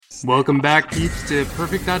Welcome back, peeps, to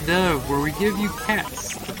Perfect.dev, where we give you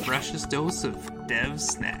cats the freshest dose of dev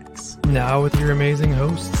snacks. Now with your amazing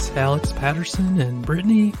hosts, Alex Patterson and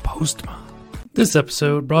Brittany Postma. This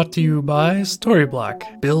episode brought to you by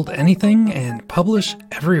Storyblock. Build anything and publish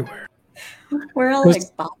everywhere. We're all like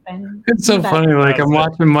bopping. It's so funny, like I'm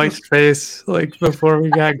watching Mike's face like before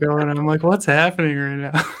we got going. I'm like, what's happening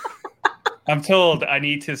right now? I'm told I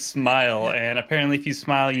need to smile, and apparently if you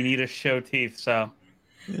smile, you need to show teeth, so...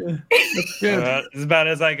 Yeah, that's good. It's about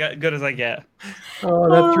good as I get. Oh,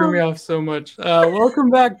 that threw me off so much.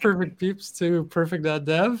 Welcome back, Perfect Peeps, to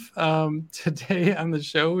Perfect.dev. Today on the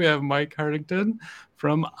show, we have Mike Hartington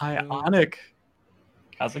from Ionic.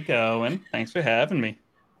 How's it going? Thanks for having me.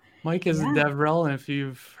 Mike is a DevRel, and if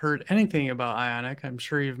you've heard anything about Ionic, I'm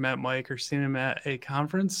sure you've met Mike or seen him at a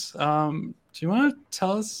conference. Do you want to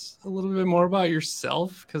tell us a little bit more about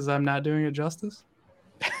yourself? Because I'm not doing it justice.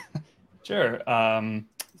 Sure.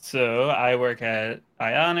 So I work at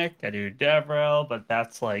Ionic. I do DevRel, but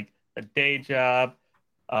that's like a day job.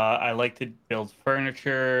 I like to build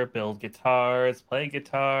furniture, build guitars, play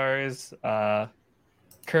guitars.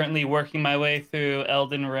 Currently working my way through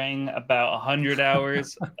Elden Ring, about 100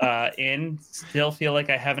 hours in. Still feel like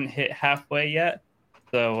I haven't hit halfway yet.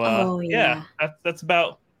 So that's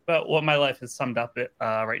about what my life is summed up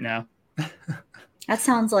right now. That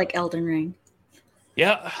sounds like Elden Ring.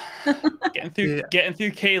 Yeah, getting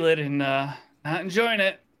through Caelid and not enjoying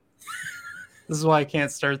it. This is why I can't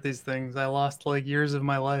start these things. I lost like years of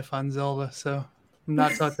my life on Zelda, so I'm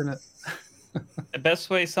not touching it. The best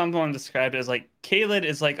way someone described it is like Caelid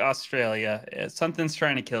is like Australia. Something's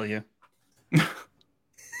trying to kill you.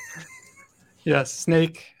 Yeah,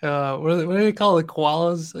 snake. What do they call the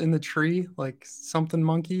koalas in the tree? Like something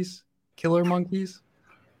monkeys, killer monkeys.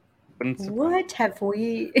 What have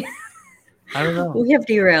we? I don't know. We have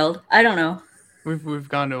derailed. I don't know. We've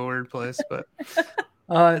gone to a weird place, but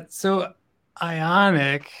so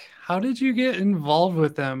Ionic. How did you get involved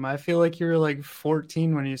with them? I feel like you were like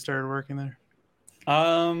 14 when you started working there.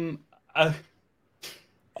 Off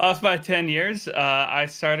by 10 years, I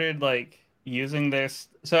started like using this.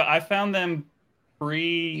 So I found them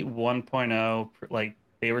pre 1.0, like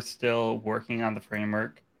they were still working on the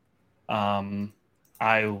framework.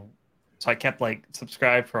 So I kept like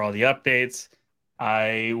subscribed for all the updates.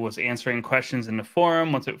 I was answering questions in the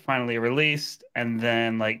forum once it finally released, and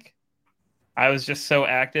then like I was just so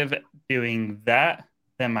active doing that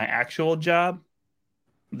than my actual job.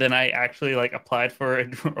 Then I actually like applied for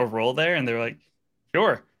a role there, and they were like,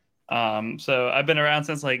 "Sure." So I've been around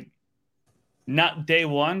since like not day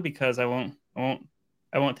one because I won't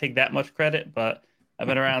take that much credit, but I've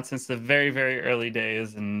been around since the very, very early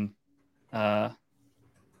days, and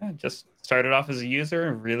just started off as a user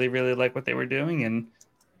and really, really like what they were doing, and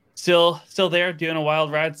still there doing a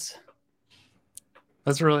wild rides.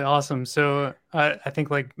 That's really awesome. So I think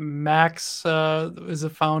like Max is a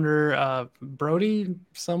founder, Brody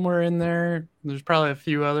somewhere in there. There's probably a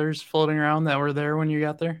few others floating around that were there when you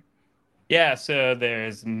got there. Yeah, so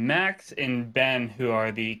there's Max and Ben who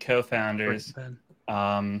are the co-founders.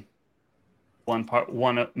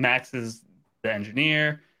 Max is the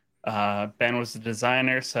engineer. Ben was the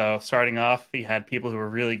designer. So starting off, he had people who were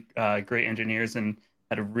really great engineers and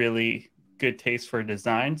had a really good taste for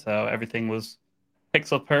design. So everything was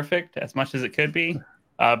pixel perfect as much as it could be.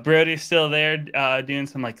 Brody's still there doing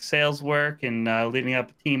some like sales work and leading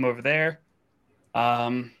up a team over there.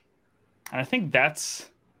 And I think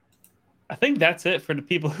that's it for the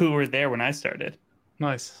people who were there when I started.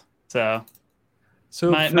 Nice. So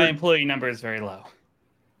my employee number is very low.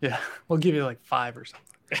 Yeah, we'll give you like 5 or something.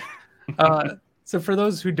 So for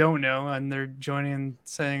those who don't know and they're joining and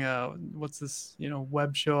saying, what's this,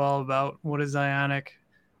 web show all about? What is Ionic?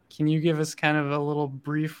 Can you give us kind of a little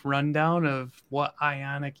brief rundown of what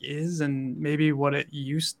Ionic is and maybe what it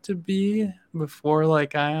used to be before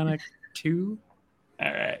like Ionic 2?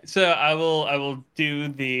 All right. So I'll do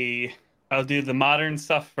the modern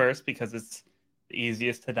stuff first because it's the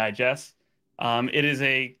easiest to digest. It is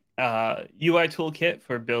a UI toolkit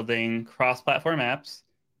for building cross-platform apps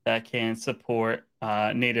that can support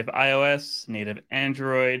native iOS, native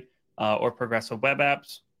Android, or progressive web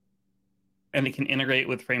apps. And it can integrate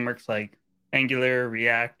with frameworks like Angular,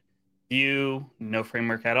 React, Vue, no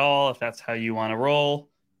framework at all, if that's how you want to roll.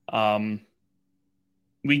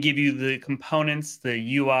 We give you the components,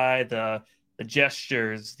 the UI, the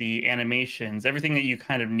gestures, the animations, everything that you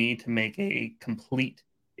kind of need to make a complete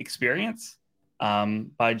experience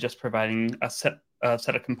by just providing a set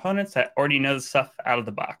of components that already knows stuff out of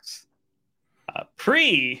the box.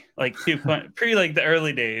 Pre the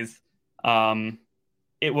early days,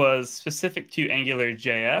 it was specific to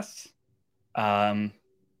AngularJS.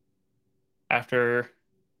 After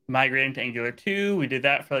migrating to Angular 2, we did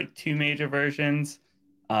that for like 2 major versions.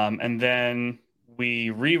 And then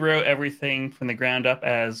we rewrote everything from the ground up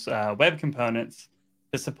as web components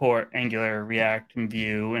to support Angular, React, and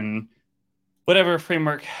Vue, and whatever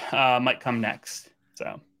framework might come next.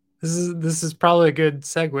 So this is probably a good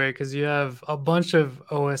segue because you have a bunch of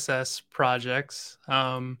OSS projects.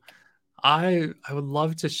 I would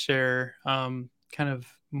love to share kind of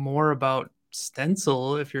more about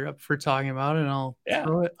Stencil if you're up for talking about it, and I'll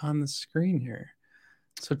throw it on the screen here.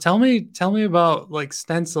 So tell me about like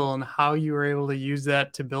Stencil and how you were able to use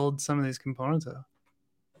that to build some of these components out.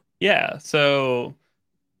 Yeah, so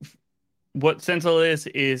what Stencil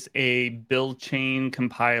is a build chain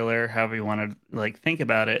compiler, however you want to like think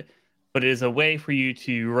about it, but it is a way for you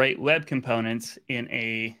to write web components in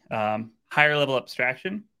a higher level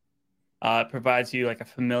abstraction. It provides you like a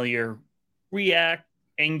familiar React,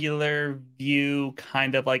 Angular, Vue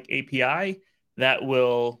kind of like API that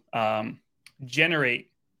will generate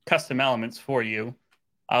custom elements for you.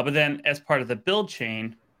 But then as part of the build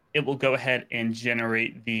chain, it will go ahead and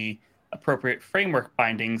generate the appropriate framework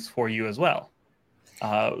bindings for you as well.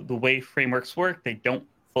 The way frameworks work, they don't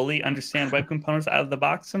fully understand web components out of the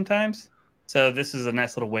box sometimes. So this is a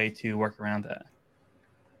nice little way to work around that.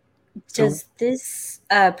 Does this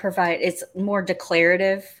provide, it's more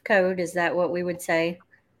declarative code? Is that what we would say?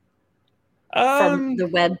 From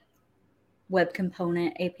the web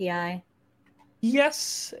component API?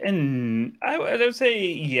 Yes, and I would say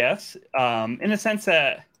yes, in the sense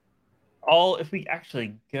that if we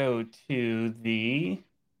actually go to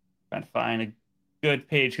trying to find a good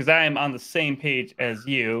page, because I am on the same page as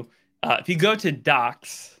you. If you go to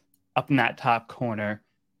docs up in that top corner,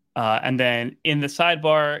 and then in the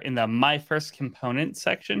sidebar in the My First Component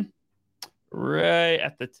section, right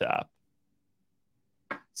at the top.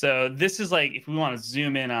 So this is like, if we want to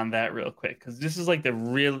zoom in on that real quick, because this is like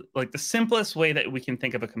the simplest way that we can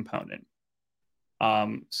think of a component.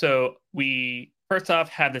 So we first off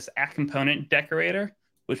have this @component decorator,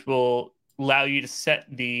 which will allow you to set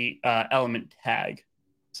the element tag.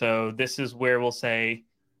 So this is where we'll say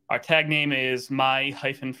our tag name is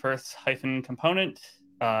my-first-component,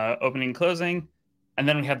 opening, closing. And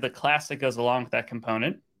then we have the class that goes along with that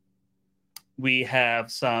component. We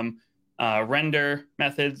have some render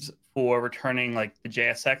methods for returning like the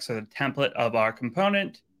JSX or the template of our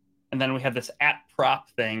component. And then we have this @prop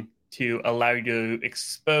thing to allow you to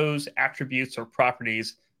expose attributes or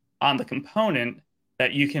properties on the component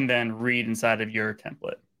that you can then read inside of your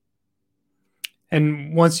template.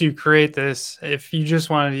 And once you create this, if you just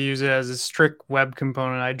wanted to use it as a strict web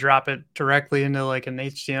component, I drop it directly into like an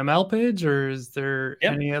HTML page, or is there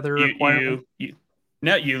any other requirement? You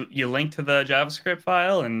link to the JavaScript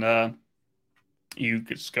file, and you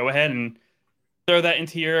just go ahead and throw that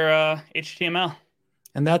into your HTML.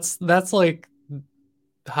 And that's like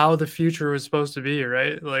how the future was supposed to be,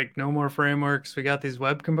 right? Like no more frameworks. We got these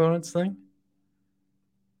web components thing.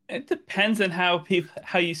 It depends on how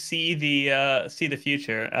you see the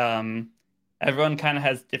future. Everyone kind of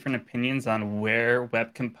has different opinions on where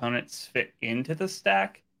web components fit into the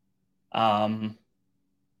stack.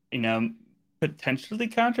 Potentially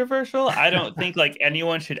controversial. I don't think like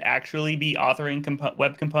anyone should actually be authoring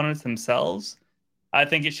web components themselves. I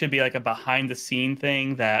think it should be like a behind the scene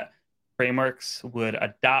thing that frameworks would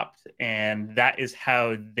adopt, and that is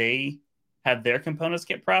how they have their components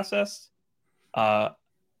get processed.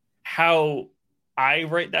 How I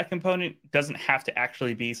write that component doesn't have to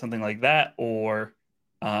actually be something like that or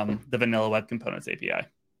the vanilla web components API.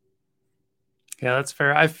 Yeah, that's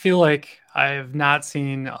fair. I feel like I have not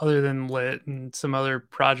seen, other than Lit and some other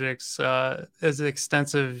projects, as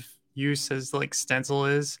extensive use as like Stencil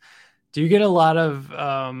is. Do you get a lot of,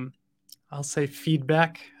 I'll say,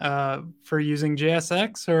 feedback for using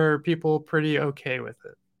JSX, or are people pretty okay with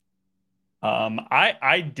it?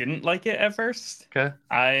 I didn't like it at first. Okay.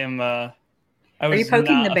 Are you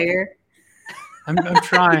poking the bear? I'm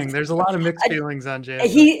trying. There's a lot of mixed feelings on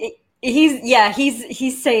JSX.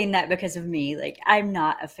 He's saying that because of me. Like, I'm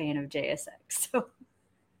not a fan of JSX. So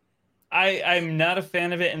I'm not a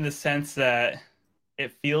fan of it in the sense that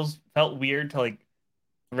it felt weird to like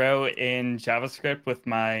throw in JavaScript with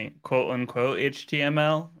my quote unquote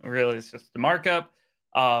HTML. Really, it's just the markup.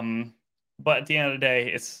 But at the end of the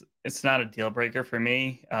day, it's not a deal breaker for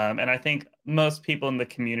me. And I think most people in the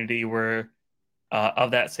community were of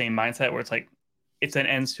that same mindset where it's like, it's an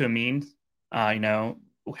ends to a means.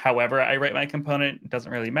 However I write my component, it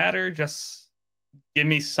doesn't really matter. Just give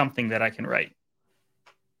me something that I can write.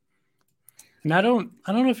 And I don't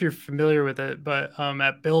know if you're familiar with it, but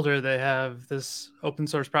at Builder they have this open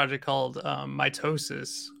source project called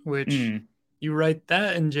Mitosis, which you write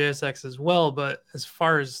that in JSX as well. But as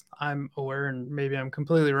far as I'm aware, and maybe I'm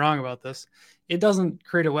completely wrong about this, it doesn't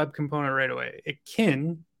create a web component right away. It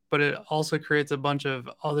can, but it also creates a bunch of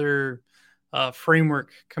other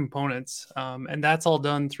framework components, and that's all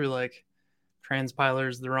done through like transpiler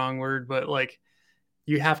is the wrong word, but like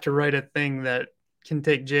you have to write a thing that can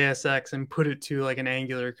take JSX and put it to like an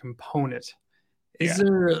Angular component. Is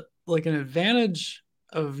there like an advantage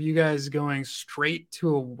of you guys going straight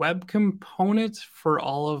to a web component for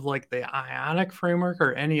all of like the Ionic framework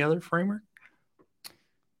or any other framework?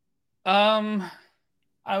 I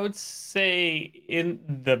would say in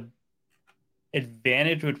the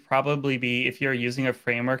advantage would probably be if you're using a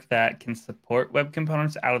framework that can support web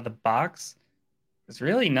components out of the box. There's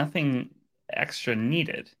really nothing extra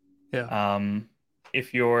needed. Yeah.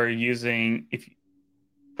 If you're using,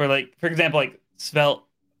 for example, like Svelte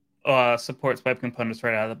supports web components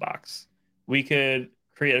right out of the box. We could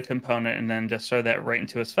create a component and then just throw that right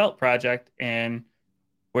into a Svelte project, and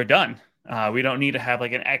we're done. We don't need to have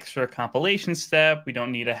like an extra compilation step. We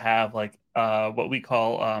don't need to have like what we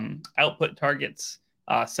call output targets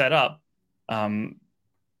set up.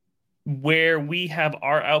 Where we have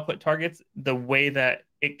our output targets, the way that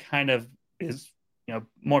it kind of is,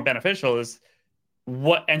 more beneficial is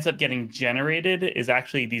what ends up getting generated is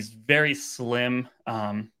actually these very slim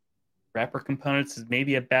wrapper components is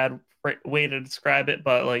maybe a bad way to describe it,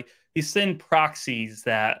 but like these thin proxies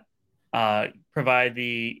that provide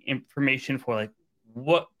the information for like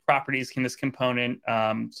what properties can this component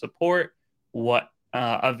support, what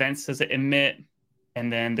events does it emit,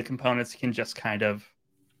 and then the components can just kind of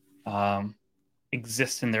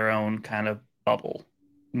exist in their own kind of bubble,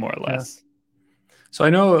 more or less. Yeah. So I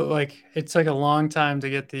know like it's like a long time to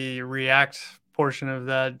get the React portion of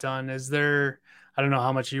that done. Is there, I don't know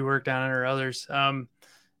how much you worked on it or others.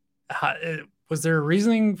 Was there a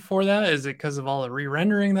reasoning for that? Is it because of all the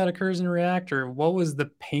re-rendering that occurs in React, or what was the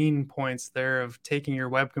pain points there of taking your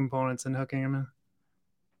web components and hooking them in?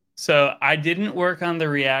 So I didn't work on the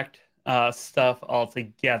React stuff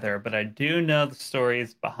altogether, but I do know the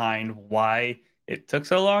stories behind why it took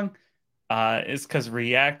so long. Is because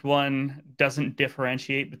React 1 doesn't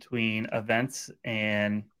differentiate between events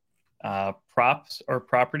and props or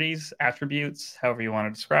properties, attributes, however you want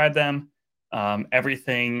to describe them.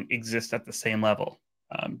 Everything exists at the same level.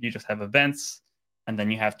 You just have events, and then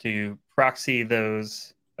you have to proxy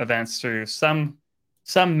those events through some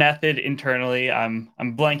method internally. I'm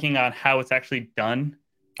blanking on how it's actually done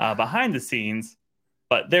behind the scenes,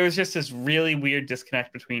 but there was just this really weird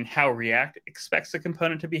disconnect between how React expects a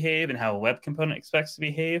component to behave and how a web component expects to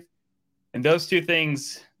behave, and those two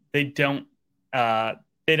things they don't add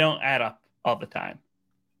up all the time.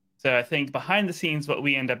 So I think behind the scenes, what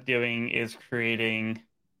we end up doing is creating,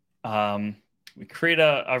 we create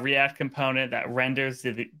a React component that renders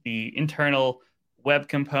the internal web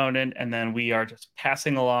component, and then we are just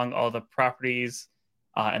passing along all the properties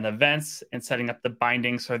and events and setting up the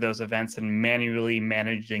bindings for those events and manually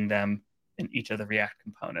managing them in each of the React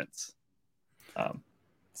components.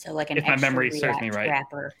 So like an if my memory React serves me right.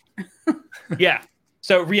 wrapper. Yeah.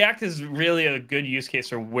 So React is really a good use case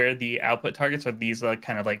for where the output targets or these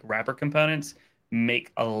kind of like wrapper components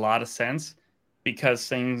make a lot of sense, because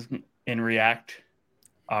things in React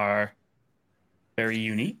are very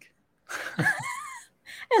unique.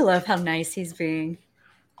 I love how nice he's being.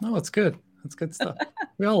 No, it's good. It's good stuff.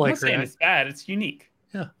 We all like I'm not saying it's bad. It's unique.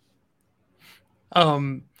 Yeah.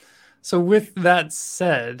 So with that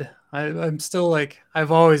said, I'm still like,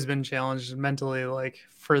 I've always been challenged mentally, like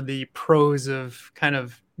for the pros of kind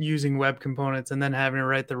of using web components and then having to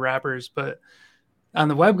write the wrappers. But on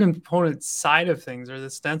the web component side of things, or the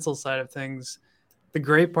stencil side of things, the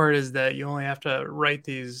great part is that you only have to write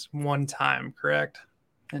these one time, correct?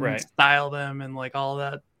 And right. Style them and like all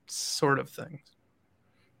that sort of thing.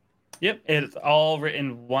 Yep. It's all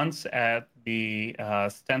written once at the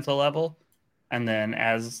stencil level. And then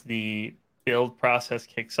as the build process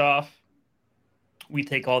kicks off, we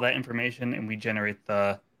take all that information and we generate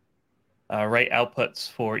the right outputs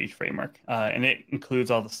for each framework. And it includes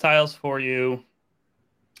all the styles for you,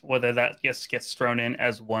 whether that just gets thrown in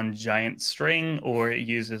as one giant string or it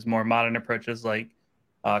uses more modern approaches like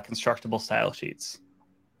constructible style sheets.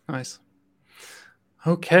 Nice.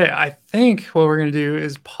 Okay, I think what we're going to do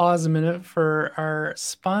is pause a minute for our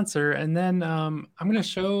sponsor, and then I'm going to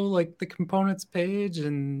show like the components page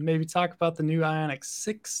and maybe talk about the new Ionic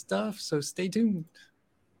 6 stuff, so stay tuned.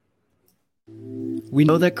 We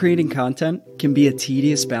know that creating content can be a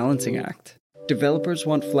tedious balancing act. developers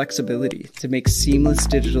want flexibility to make seamless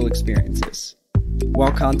digital experiences, while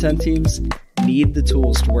content teams need the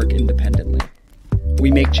tools to work independently.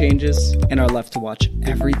 We make changes and are left to watch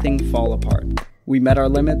everything fall apart. We met our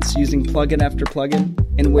limits using plugin after plugin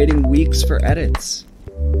and waiting weeks for edits.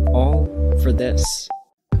 All for this.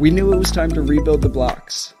 We knew it was time to rebuild the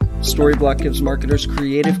blocks. Storyblock gives marketers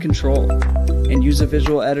creative control and use a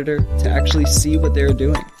visual editor to actually see what they're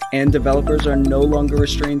doing. And developers are no longer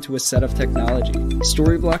restrained to a set of technology.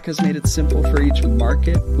 Storyblock has made it simple for each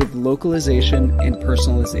market with localization and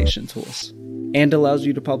personalization tools, and allows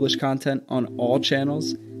you to publish content on all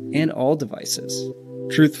channels and all devices.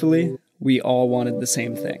 Truthfully, we all wanted the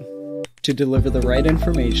same thing: to deliver the right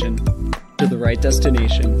information to the right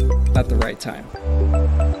destination at the right time.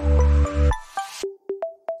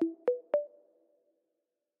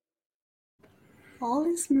 All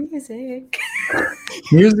this music.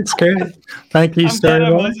 Music's great. Thank you, I'm glad I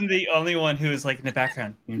Storyblock. wasn't the only one who was like in the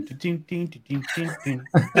background,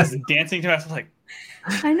 just dancing to us. Like,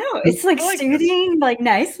 I know. It's like I like soothing, like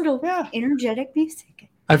nice little Yeah. energetic music.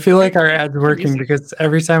 I feel like our ad's working Music. because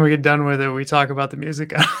every time we get done with it, we talk about the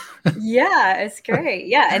music. Yeah, it's great.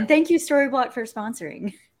 Yeah, and thank you, Storyblock, for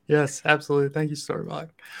sponsoring. Yes, absolutely. Thank you, Storyblock.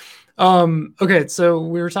 Okay, so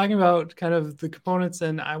we were talking about kind of the components,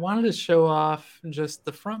 and I wanted to show off just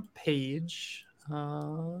the front page,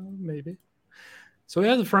 maybe. So we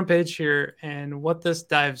have the front page here, and what this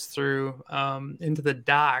dives through into the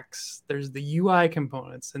docs. There's the UI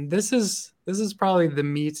components, and this is probably the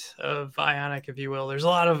meat of Ionic, if you will. There's a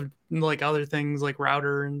lot of like other things like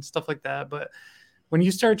router and stuff like that, but when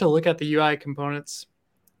you start to look at the UI components,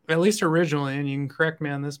 at least originally, and you can correct me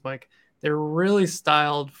on this, Mike, they're really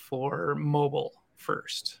styled for mobile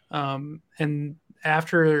first. And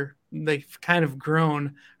after they've kind of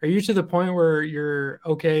grown, are you to the point where you're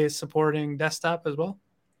okay supporting desktop as well?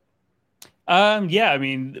 Yeah, I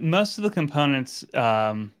mean, most of the components,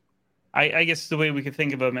 I guess the way we could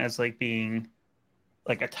think of them as like being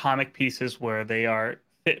like atomic pieces where they are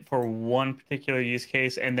fit for one particular use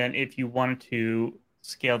case. And then if you wanted to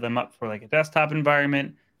scale them up for like a desktop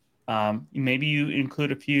environment, maybe you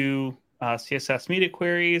include a few CSS media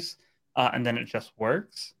queries, and then it just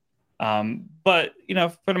works. But, you know,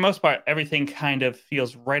 for the most part, everything kind of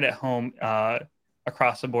feels right at home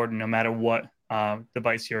across the board, no matter what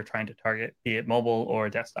device you're trying to target, be it mobile or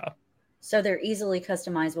desktop. So they're easily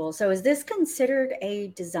customizable. So is this considered a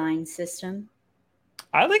design system?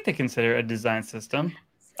 I like to consider a design system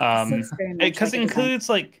This very much because like a design.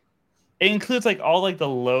 it includes like all like the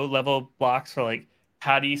low level blocks for like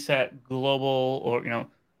how do you set global or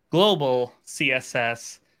global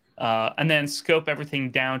CSS, and then scope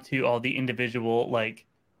everything down to all the individual like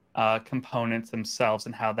components themselves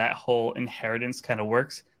and how that whole inheritance kind of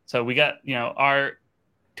works. So we got our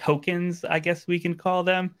tokens, I guess we can call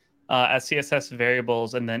them, as CSS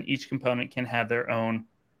variables, and then each component can have their own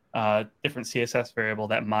different CSS variable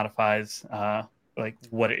that modifies like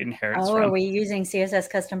what it inherits Oh, from. are we using CSS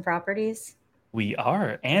custom properties? We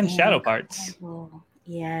are, and shadow parts. Incredible.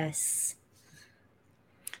 Yes.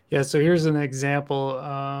 Yeah, so here's an example.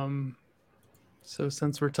 So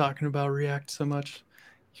since we're talking about React so much,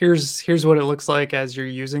 here's what it looks like as you're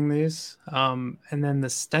using these. And then the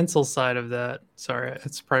stencil side of that, sorry,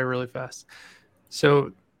 it's probably really fast.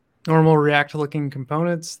 So normal React looking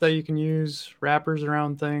components that you can use, wrappers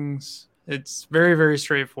around things. It's very, very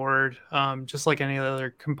straightforward, just like any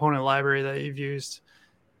other component library that you've used.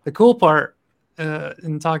 The cool part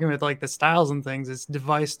in talking with like the styles and things, it's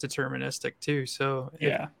device deterministic too. So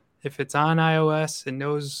if it's on iOS, it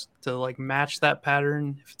knows to like match that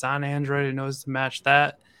pattern. If it's on Android, it knows to match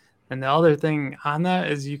that. And the other thing on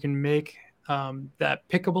that is you can make that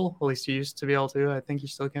pickable. At least you used to be able to. I think you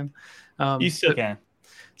still can. You still can.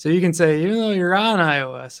 So you can say, even though you're on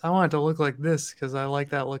iOS, I want it to look like this because I like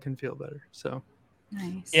that look and feel better. So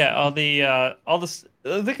Nice. Yeah, all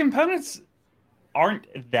the components aren't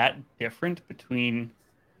that different between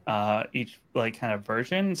each like kind of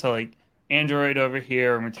version. So like Android over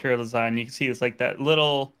here or Material Design, you can see it's like that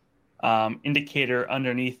little indicator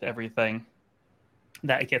underneath everything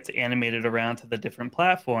that gets animated around to the different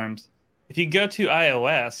platforms. If you go to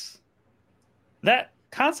iOS, that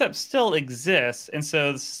concept still exists, and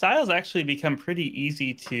so the styles actually become pretty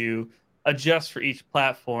easy to adjust for each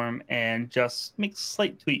platform and just make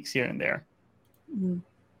slight tweaks here and there. Mhm.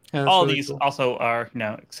 yeah, All really these cool. also are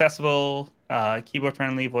accessible, keyboard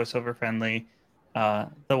friendly, voiceover friendly,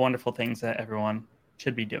 the wonderful things that everyone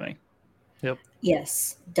should be doing.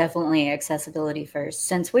 Yes, definitely accessibility first.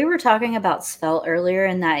 Since we were talking about Svelte earlier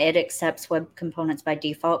and that it accepts web components by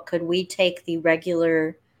default, could we take the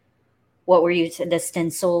regular what were you the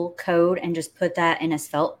stencil code and just put that in a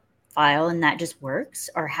Svelte file and that just works,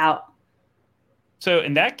 or how? So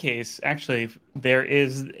in that case, actually, there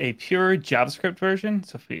is a pure JavaScript version.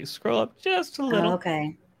 So if we scroll up just a little,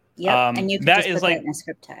 Okay. Yep. And you can that just is put like that in a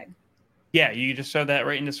script tag. yeah, you just throw that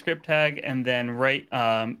right into script tag, and then right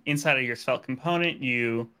inside of your Svelte component,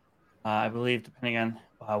 you, I believe, depending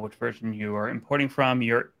on which version you are importing from,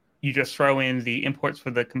 you just throw in the imports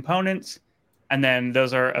for the components, and then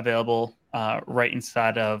those are available right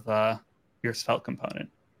inside of your Svelte component.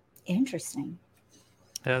 Interesting.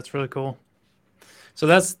 Yeah, that's really cool. So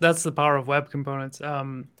that's the power of web components.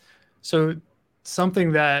 So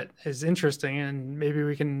something that is interesting, and maybe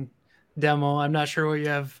we can demo. I'm not sure what you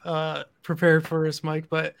have prepared for us, Mike,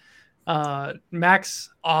 but Max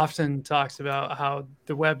often talks about how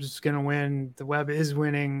the web's going to win. The web is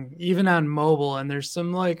winning, even on mobile. And there's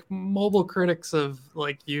some like mobile critics of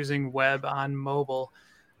like using web on mobile.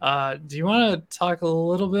 Do you want to talk a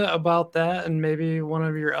little bit about that and maybe one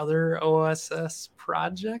of your other OSS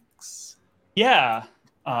projects? Yeah.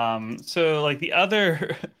 So like the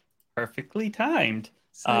other perfectly timed.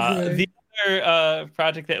 The other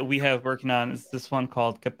project that we have working on is this one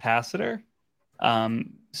called Capacitor.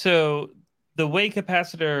 So the way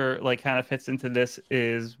Capacitor like kind of fits into this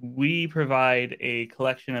is we provide a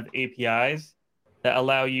collection of APIs that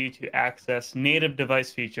allow you to access native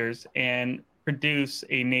device features and produce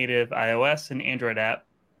a native iOS and Android app.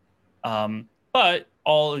 But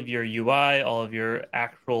all of your UI, all of your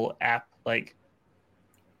actual app, like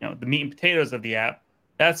the meat and potatoes of the app,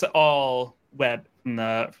 that's all web from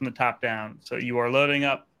the top down. So you are loading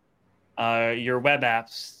up your web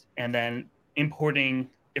apps and then importing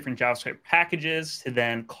different JavaScript packages to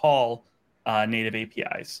then call native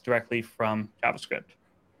APIs directly from JavaScript.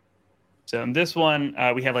 So in this one,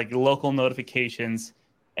 we have like local notifications,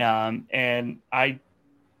 and I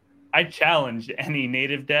challenge any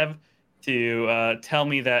native dev to tell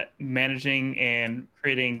me that managing and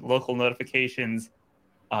creating local notifications,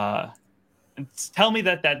 tell me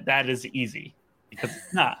that is easy, because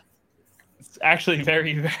it's not. It's actually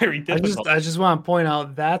very, very difficult. I just want to point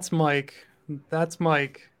out that's Mike. That's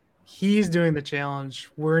Mike. He's doing the challenge.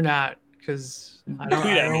 We're not, because I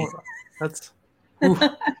don't. That's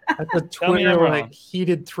a Twitter like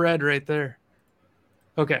heated thread right there.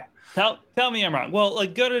 Okay. Tell me I'm wrong. Well,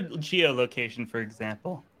 like go to geolocation, for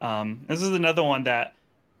example. This is another one that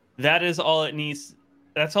is all it needs.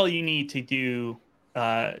 That's all you need to do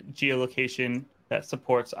geolocation that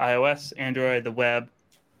supports iOS, Android, the web,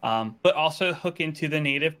 but also hook into the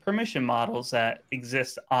native permission models that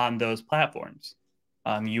exist on those platforms.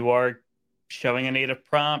 You are showing a native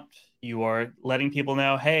prompt. You are letting people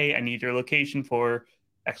know, hey, I need your location for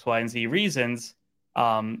X, Y, and Z reasons.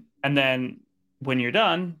 And then when you're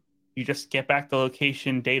done, you just get back the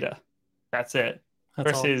location data. That's it.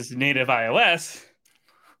 Versus native iOS,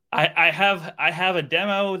 I have a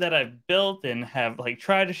demo that I've built and have like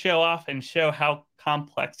tried to show off and show how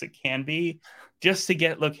complex it can be just to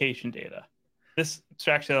get location data. This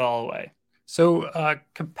abstracts it all away. So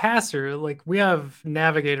Capacitor, like we have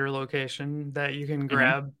Navigator location that you can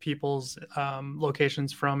grab people's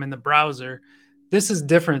locations from in the browser. This is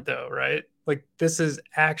different though, right? Like this is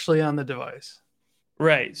actually on the device.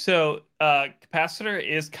 Right. So Capacitor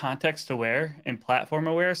is context aware and platform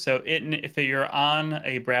aware. So if you're on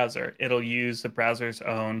a browser, it'll use the browser's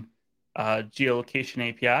own geolocation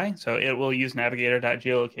API. So it will use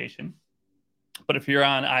navigator.geolocation. But if you're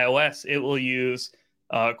on iOS, it will use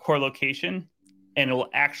core location, and it will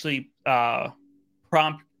actually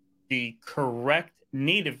prompt the correct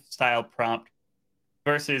native style prompt.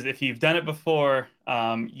 Versus if you've done it before,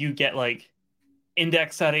 you get like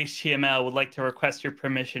index.html would like to request your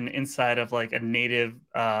permission inside of like a native,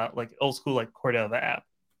 like old school, like Cordova app.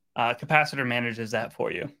 Capacitor manages that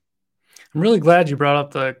for you. I'm really glad you brought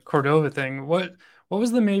up the Cordova thing. What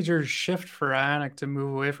was the major shift for Ionic to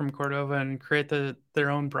move away from Cordova and create their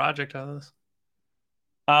own project out of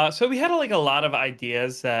this? So we had like a lot of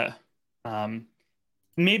ideas that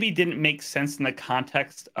maybe didn't make sense in the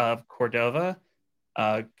context of Cordova.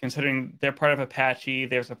 Considering they're part of Apache,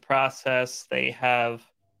 there's a process. They have,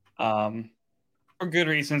 for good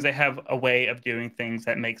reasons, they have a way of doing things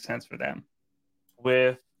that makes sense for them.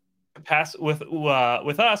 With us,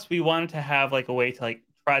 we wanted to have like a way to like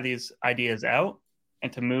try these ideas out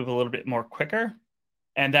and to move a little bit more quicker,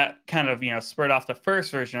 and that kind of spurred off the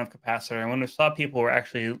first version of Capacitor. And when we saw people were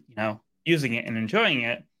actually using it and enjoying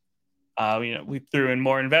it, we threw in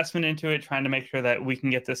more investment into it, trying to make sure that we can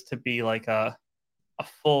get this to be like a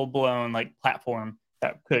full-blown like platform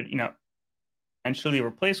that could eventually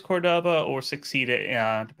replace Cordova or succeed it,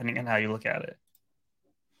 depending on how you look at it.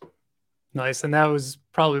 Nice. And that was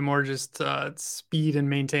probably more just speed and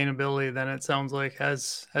maintainability than it sounds like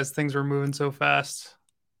as things were moving so fast.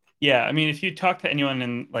 Yeah, I mean, if you talk to anyone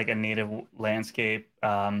in like a native landscape,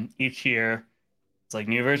 each year it's like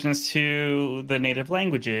new versions to the native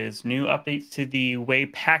languages, new updates to the way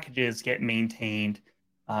packages get maintained.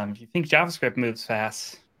 If you think JavaScript moves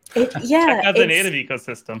fast, check out the native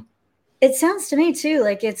ecosystem. It sounds to me too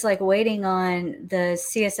like it's like waiting on the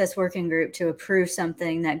CSS working group to approve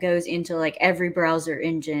something that goes into like every browser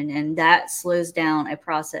engine, and that slows down a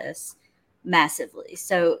process massively.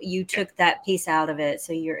 So you took that piece out of it,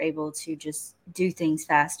 so you're able to just do things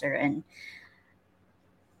faster and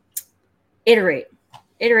iterate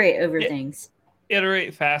over things.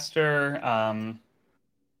 Iterate faster,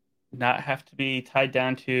 not have to be tied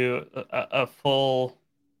down to a full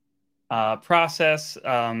process.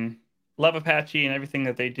 Love Apache and everything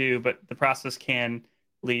that they do, but the process can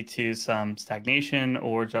lead to some stagnation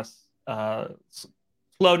or just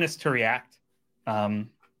slowness to react.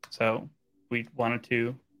 So we wanted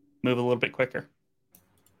to move a little bit quicker.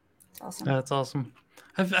 That's awesome. That's awesome.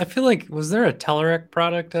 I feel like, was there a Telerik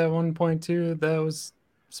product at one point too that was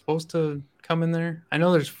supposed to come in there? I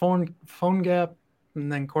know there's PhoneGap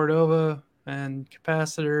and then Cordova and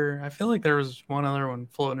Capacitor. I feel like there was one other one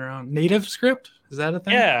floating around. NativeScript? Is that a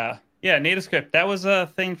thing? Yeah, NativeScript. That was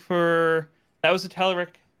a thing that was a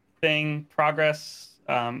Telerik thing. Progress.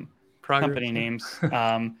 Company names. Is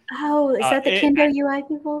that the Kendo UI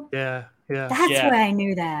people? Yeah. That's why I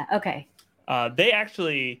knew that. Okay. They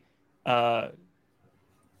actually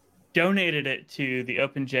donated it to the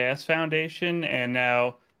OpenJS Foundation, and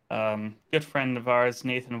now good friend of ours,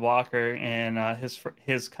 Nathan Walker, and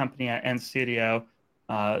his company at NStudio,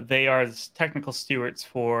 they are the technical stewards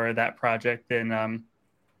for that project, and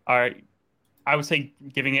are, I would say,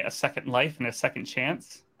 giving it a second life and a second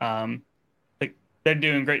chance. They're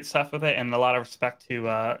doing great stuff with it, and a lot of respect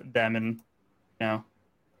to them, and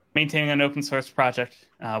maintaining an open source project,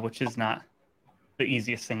 which is not the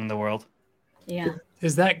easiest thing in the world. Yeah.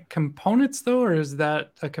 Is that components though, or is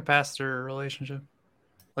that a capacitor relationship?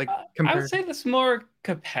 Like I would say that's more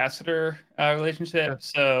capacitor relationship. Yeah.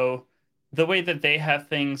 So the way that they have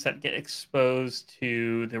things that get exposed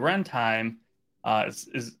to the runtime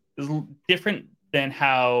is different than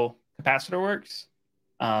how capacitor works.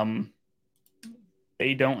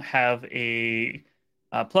 They don't have a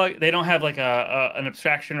plug. They don't have like an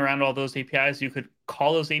abstraction around all those APIs. You could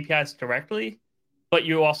call those APIs directly, but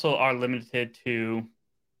you also are limited to,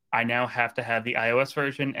 I now have to have the iOS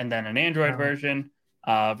version and then an Android version,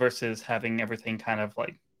 versus having everything kind of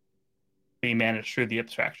like be managed through the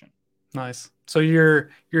abstraction. Nice. So your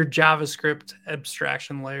JavaScript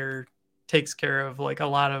abstraction layer takes care of like a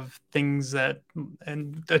lot of things that,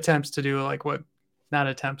 and attempts to do like what, not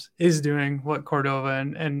attempts, is doing what Cordova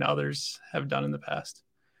and others have done in the past.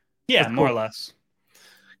 Yeah, more or less.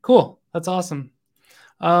 Cool. That's awesome.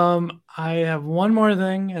 I have one more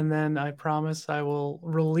thing, and then I promise I will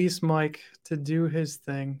release Mike to do his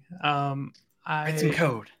thing. Write some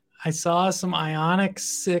code. I saw some Ionic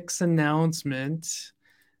 6 announcement.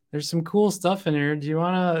 There's some cool stuff in here. Do you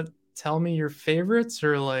want to tell me your favorites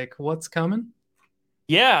or like what's coming?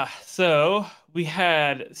 Yeah, so we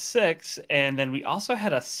had 6, and then we also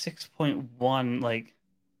had a 6.1 like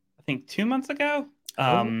I think 2 months ago.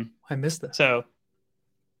 I missed that. So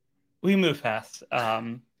we move fast.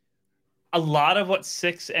 A lot of what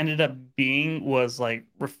 6 ended up being was like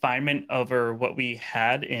refinement over what we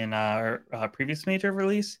had in our previous major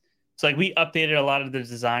release. So like we updated a lot of the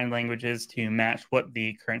design languages to match what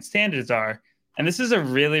the current standards are. And this is a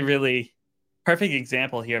really, really perfect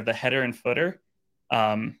example here of the header and footer.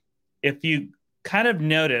 If you kind of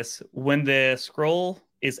notice when the scroll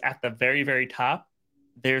is at the very, very top,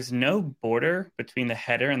 there's no border between the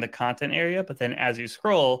header and the content area. But then as you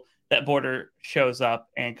scroll, that border shows up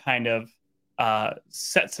and kind of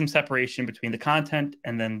sets some separation between the content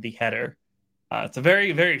and then the header. It's a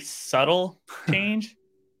very, very subtle change,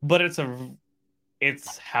 but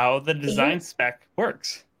it's how the design spec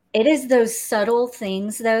works. It is those subtle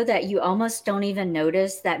things, though, that you almost don't even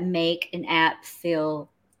notice that make an app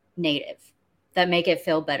feel native, that make it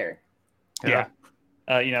feel better. Yeah.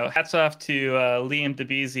 Hats off to Liam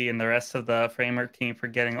DeBeasy and the rest of the framework team for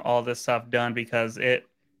getting all this stuff done, because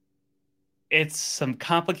it's some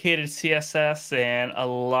complicated CSS and a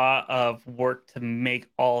lot of work to make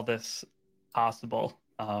all this possible.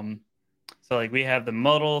 So like we have the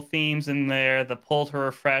modal themes in there, the pull to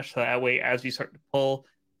refresh, so that way as you start to pull,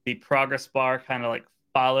 the progress bar kind of like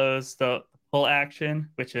follows the pull action,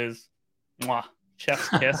 which is chef's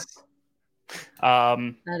kiss.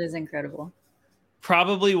 That is incredible.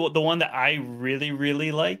 Probably the one that I really,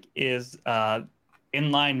 really like is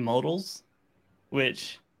inline modals,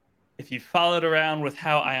 which, if you followed around with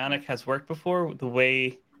how Ionic has worked before, the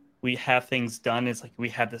way we have things done is like we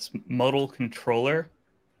have this modal controller,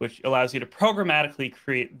 which allows you to programmatically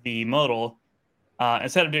create the modal.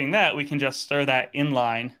 Instead of doing that, we can just stir that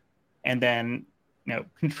inline and then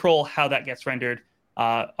control how that gets rendered,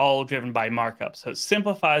 all driven by markup. So it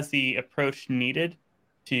simplifies the approach needed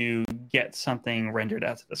to get something rendered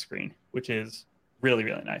out to the screen, which is really,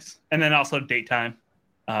 really nice. And then also date time,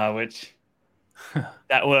 which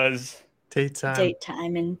that was Date time. Date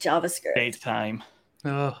time in JavaScript. date time.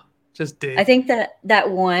 Oh, just date. I think that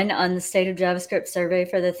one on the State of JavaScript survey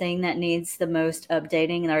for the thing that needs the most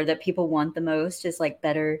updating or that people want the most is like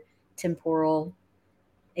better temporal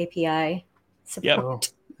API support. Oh,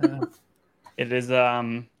 yeah. It is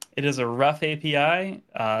a rough API.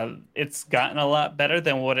 It's gotten a lot better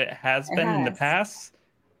than what it has been in the past.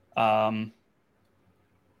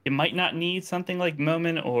 It might not need something like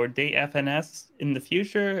Moment or Date FNS in the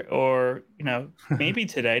future, or maybe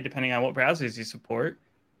today, depending on what browsers you support.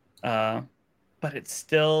 But it's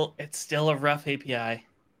still a rough API.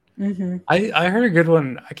 Mm-hmm. I heard a good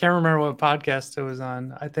one. I can't remember what podcast it was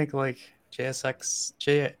on. I think like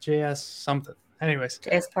JS something. Anyways,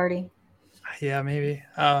 JS Party. Yeah, maybe.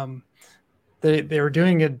 They were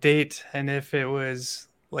doing a date, and if it was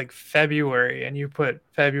like February, and you put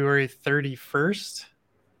February 31st,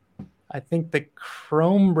 I think the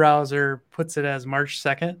Chrome browser puts it as March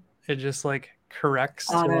 2nd. It just like corrects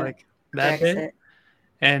to like that date.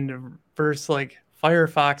 And versus like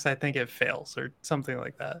Firefox, I think it fails or something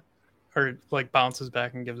like that, or like bounces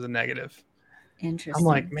back and gives a negative. Interesting. I'm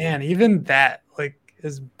like, man, even that, like,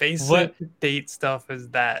 as basic date stuff as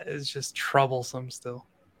that is just troublesome still.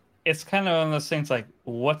 It's kind of one of those things like,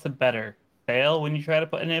 what's a better, fail when you try to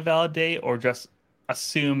put an invalid date, or just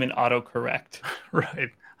assume and autocorrect? Right.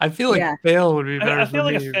 I feel like fail would be better. I feel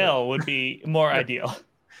like a fail would be more ideal.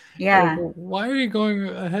 Yeah. Like, why are you going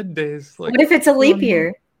ahead days? Like, what if it's a leap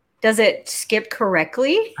year? Does it skip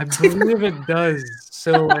correctly? I believe it does.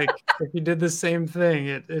 So, like, if you did the same thing,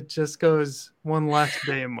 it just goes one less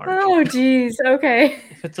day in March. Oh, geez. Okay.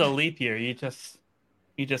 If it's a leap year, you just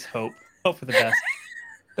hope for the best.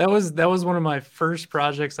 That was one of my first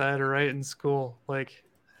projects I had to write in school. Like,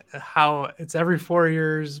 how it's every 4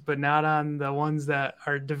 years, but not on the ones that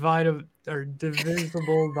are divisible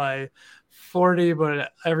by 40,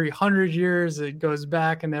 but every 100 years it goes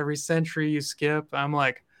back, and every century you skip. I'm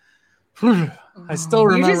like, I still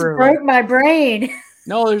remember. You just broke my brain.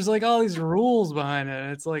 No, there's like all these rules behind it.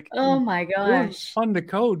 And it's like, oh my gosh, it was fun to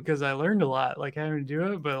code because I learned a lot, like having to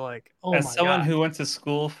do it. But like, oh as my someone God. who went to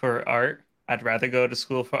school for art, I'd rather go to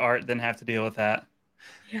school for art than have to deal with that.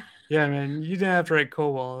 Yeah, man, you didn't have to write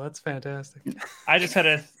COBOL. That's fantastic. I just had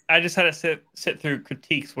to sit through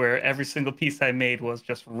critiques where every single piece I made was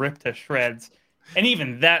just ripped to shreds, and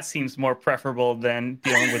even that seems more preferable than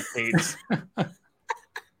dealing with dates.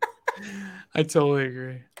 I totally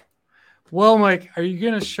agree. Well, Mike, are you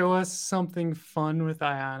gonna show us something fun with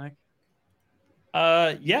Ionic?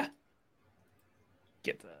 Yeah.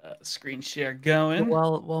 Get the screen share going.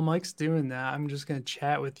 While Mike's doing that, I'm just gonna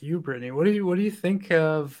chat with you, Brittany. What do you think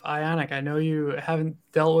of Ionic? I know you haven't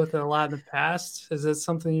dealt with it a lot in the past. Is it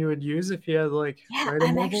something you would use if you had like?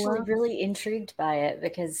 I'm actually really intrigued by it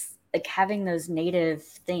because like having those native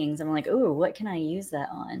things, I'm like, oh, what can I use that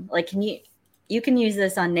on? Like, you can use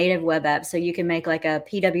this on native web apps, so you can make like a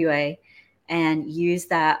PWA and use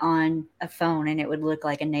that on a phone, and it would look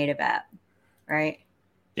like a native app, right?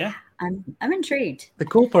 Yeah. I'm intrigued. The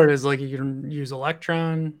cool part is like you can use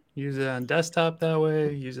Electron, use it on desktop that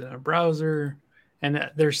way, use it in a browser, and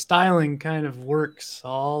their styling kind of works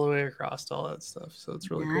all the way across all that stuff. So it's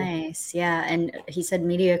really cool. Nice. Yeah. And he said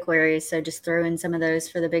media queries, so just throw in some of those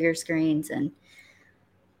for the bigger screens. And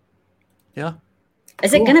yeah.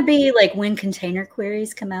 Is it going to be like when container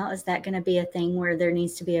queries come out? Is that going to be a thing where there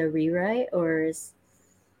needs to be a rewrite, or is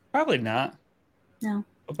probably not? No.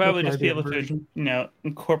 We'll probably just be able to,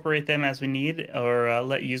 incorporate them as we need, or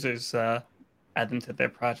let users add them to their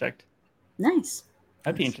project. Nice.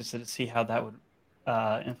 I'd be interested to see how that would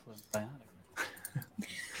influence Ionic.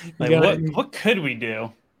 Like, what could we do?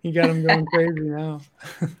 You got them going crazy now.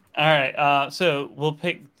 All right. So we'll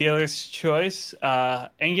pick dealer's choice.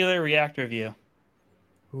 Angular React Review.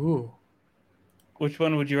 Ooh. Which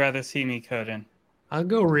one would you rather see me code in? I'll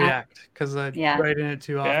go React because I write in it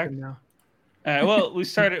too often now. All right. Well, we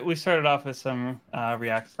started off with some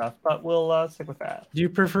React stuff, but we'll stick with that. Do you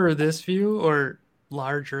prefer this view or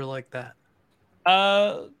larger like that?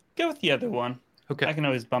 Go with the other one. Okay. I can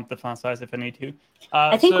always bump the font size if I need to.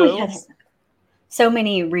 I think we have. so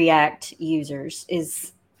many React users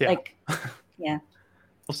is Yeah. yeah.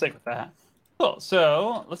 We'll stick with that. Cool.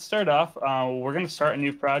 So let's start off. We're going to start a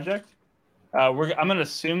new project. I'm going to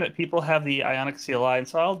assume that people have the Ionic CLI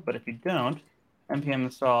installed, but if you don't, npm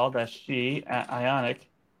install -g at Ionic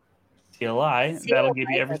CLI. That'll give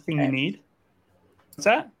you everything you need. What's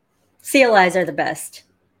that? CLIs are the best.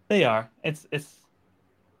 They are. It's.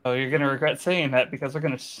 Oh, you're going to regret saying that because we're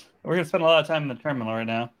going to spend a lot of time in the terminal right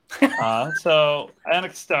now. So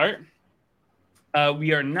Ionic start.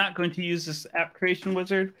 We are not going to use this app creation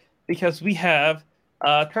wizard because we have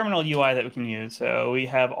a terminal UI that we can use. So we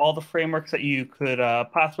have all the frameworks that you could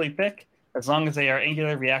possibly pick, as long as they are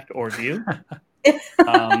Angular, React, or Vue.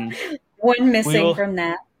 One missing from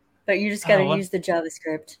that, but you just got to use the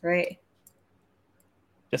JavaScript, right?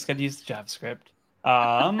 Just got to use the JavaScript.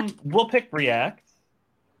 We'll pick React.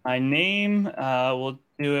 My name, we'll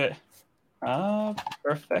do it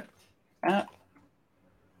perfect app.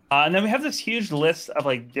 And then we have this huge list of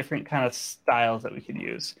like different kind of styles that we could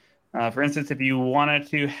use. For instance, if you wanted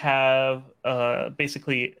to have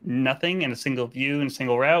basically nothing in a single view and a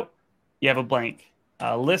single route, you have a blank.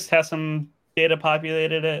 List has some data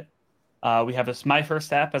populated it. We have this My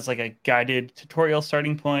First App as like a guided tutorial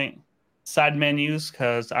starting point. Side menus,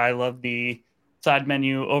 because I love the side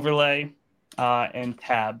menu overlay, and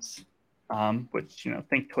tabs, which,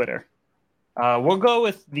 think Twitter. We'll go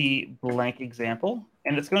with the blank example,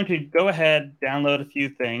 and it's going to go ahead, download a few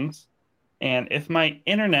things. And if my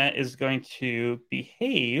internet is going to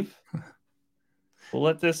behave, we'll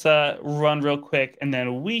let this run real quick, and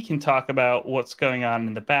then we can talk about what's going on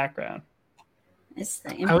in the background.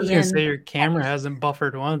 I was going to say your camera hasn't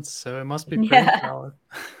buffered once, so it must be pretty solid.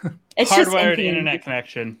 It's hardwired just internet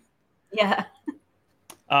connection. Yeah.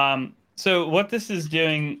 So what this is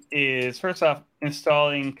doing is, first off,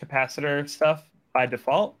 installing capacitor stuff by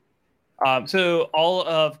default. So all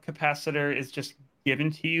of capacitor is just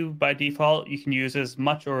given to you by default. You can use as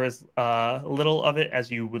much or as little of it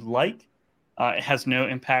as you would like. It has no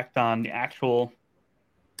impact on the actual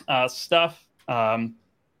stuff.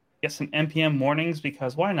 Get some npm warnings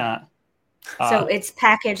because why not? So it's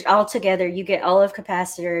packaged all together. You get all of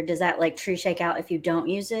capacitor. Does that like tree shake out if you don't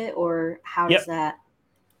use it, or how does that?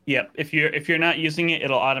 Yep. If you're not using it,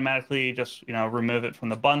 it'll automatically just remove it from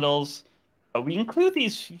the bundles. But we include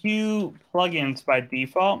these few plugins by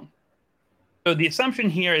default. So the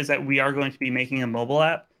assumption here is that we are going to be making a mobile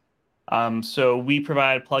app. So we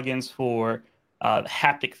provide plugins for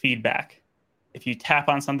haptic feedback. If you tap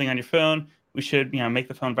on something on your phone, we should make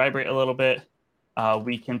the phone vibrate a little bit.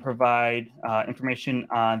 We can provide information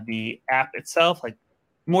on the app itself, like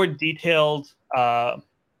more detailed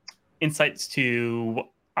insights to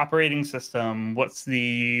operating system, what's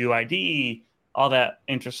the UID, all that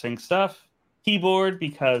interesting stuff. Keyboard,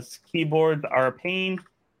 because keyboards are a pain.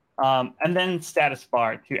 And then status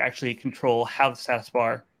bar to actually control how the status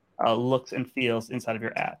bar looks and feels inside of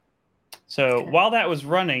your app. So while that was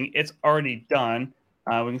running, it's already done.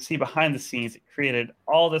 We can see behind the scenes, it created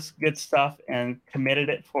all this good stuff and committed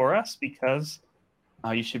it for us because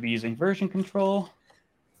you should be using version control.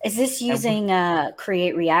 Is this using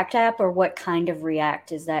Create React app, or what kind of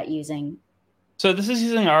React is that using? So this is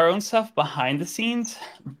using our own stuff behind the scenes,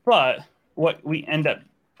 but what we end up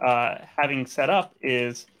having set up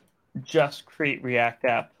is just Create React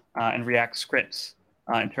app and React scripts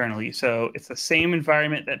internally. So it's the same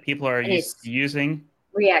environment that people are used to using.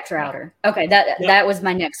 React router. Okay, that was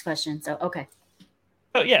my next question. So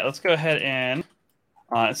So yeah, let's go ahead and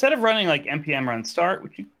instead of running like npm run start,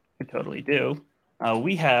 which you could totally do,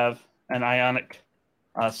 we have an Ionic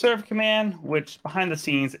serve command, which behind the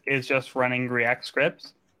scenes is just running React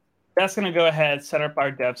scripts. That's going to go ahead, set up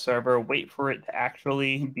our dev server, wait for it to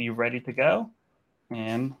actually be ready to go,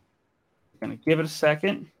 and we're going to give it a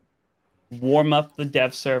second, warm up the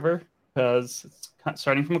dev server because it's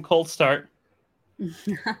starting from a cold start.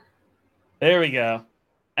 There we go.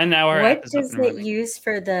 And now our app is up and running. What does it use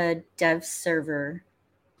for the dev server?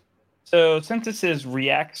 So since this is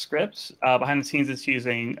React scripts, behind the scenes it's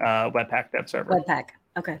using Webpack dev server. Webpack,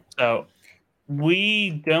 okay. So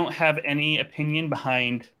we don't have any opinion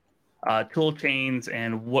behind tool chains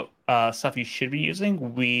and what stuff you should be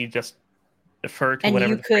using. We just defer to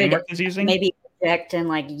whatever the framework is using. Maybe project and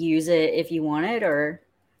like use it if you want it, or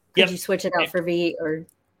could you switch it out for Vite? Or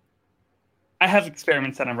I have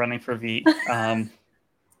experiments that I'm running for Vite.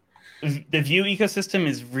 The Vue ecosystem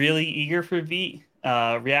is really eager for Vite.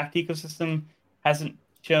 React ecosystem hasn't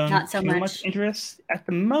shown too much interest at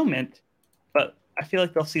the moment, but I feel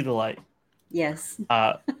like they'll see the light. Yes.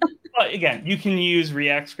 But again, you can use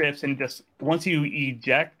React scripts and just once you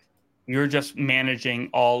eject you're just managing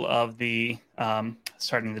all of the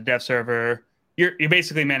starting the dev server. You're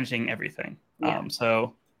basically managing everything. Yeah.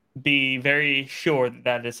 So be very sure that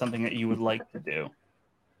that is something that you would like to do.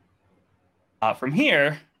 From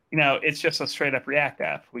here, it's just a straight up React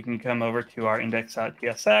app. We can come over to our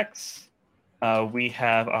index.tsx. We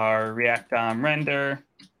have our React DOM render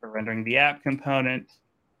for rendering the app component.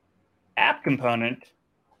 App component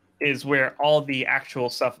is where all the actual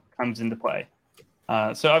stuff comes into play.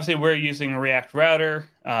 So obviously we're using a React router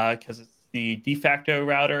because it's the de facto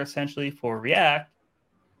router essentially for React.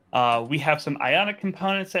 We have some Ionic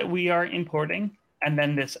components that we are importing, and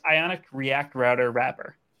then this Ionic React router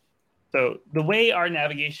wrapper. So the way our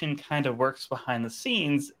navigation kind of works behind the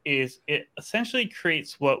scenes is it essentially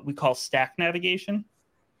creates what we call stack navigation,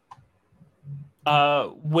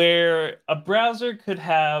 where a browser could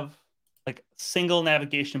have like single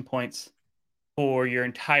navigation points for your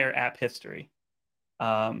entire app history.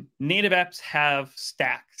 Native apps have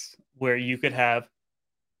stacks where you could have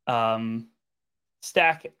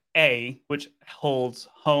stack A, which holds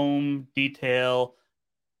home, detail,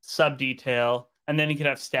 sub-detail, and then you could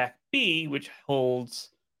have stack B, which holds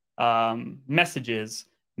messages,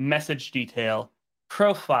 message detail,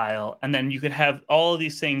 profile, and then you could have all of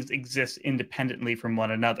these things exist independently from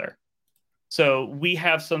one another. So we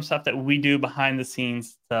have some stuff that we do behind the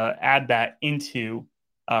scenes to add that into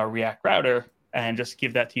React Router and just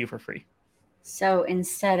give that to you for free. So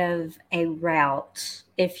instead of a route,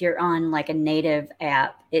 if you're on like a native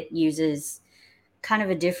app, it uses kind of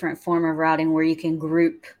a different form of routing where you can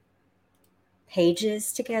group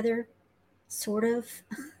pages together, sort of.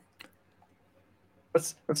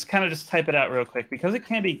 Let's kind of just type it out real quick because it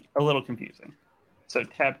can be a little confusing. So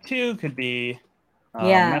tab 2 could be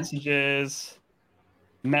messages,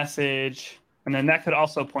 message, and then that could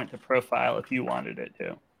also point to profile if you wanted it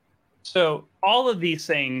to. So all of these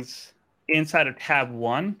things inside of tab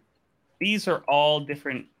 1, these are all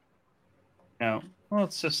different,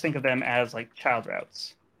 let's just think of them as like child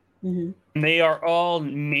routes. Mm-hmm. And they are all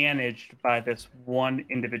managed by this one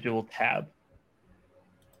individual tab.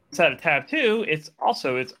 Inside of tab 2, it's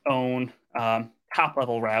also its own top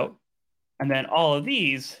level route. And then all of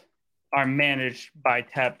these are managed by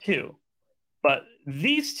tab 2. But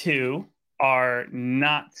these two are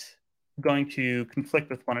not going to conflict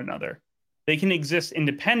with one another. They can exist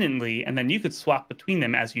independently, and then you could swap between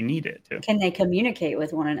them as you need it to. Can they communicate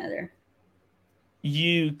with one another?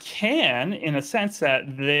 You can, in a sense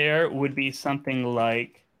that there would be something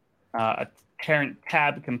like a parent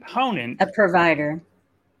tab component. A provider.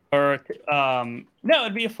 Or no,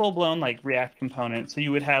 it'd be a full-blown like React component. So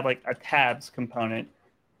you would have like a tabs component,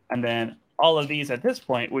 and then all of these at this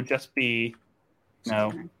point would just be,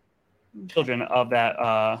 children of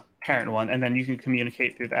that parent one, and then you can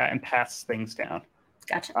communicate through that and pass things down.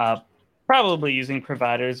 Gotcha. Probably using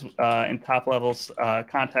providers in top levels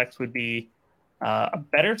context would be a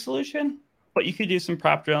better solution, but you could do some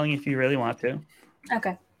prop drilling if you really want to.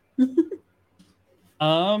 Okay.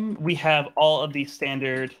 We have all of the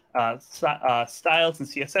standard styles and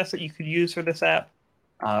CSS that you could use for this app,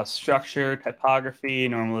 structure, typography,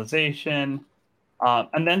 normalization,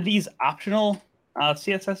 and then these optional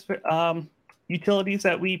CSS utilities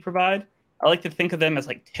that we provide. I like to think of them as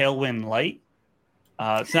like Tailwind Light.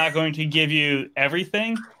 It's not going to give you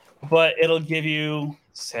everything, but it'll give you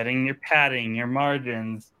setting your padding, your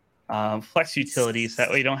margins, flex utilities. That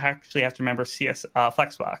way you don't actually have to remember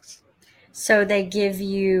Flexbox. So they give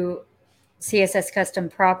you CSS custom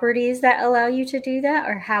properties that allow you to do that,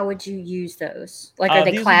 or how would you use those? Like, are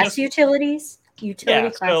they class utilities?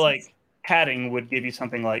 Utility classes? So like padding would give you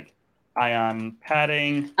something like Ion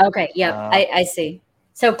padding. Okay, yep, I see.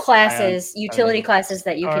 So classes, utility Ion classes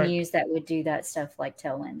that you can use that would do that stuff like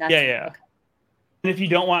Tailwind. That's yeah. Okay. And if you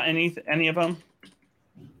don't want any of them,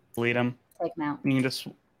 delete them. Take them out. You can just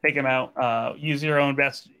take them out. Use your own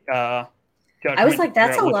best judgment. I was like,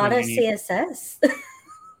 that's a lot of CSS.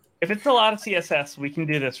 If it's a lot of CSS, we can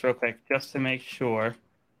do this real quick just to make sure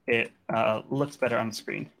it looks better on the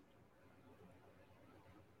screen.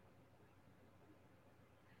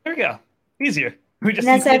 There we go. Easier. We just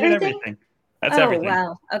included everything. That's everything.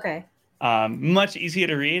 Oh, wow. Okay. Much easier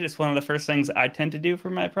to read. It's one of the first things I tend to do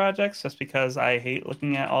for my projects just because I hate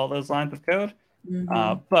looking at all those lines of code.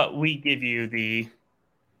 Mm-hmm. But we give you you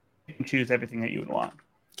can choose everything that you would want.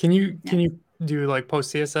 Can you do like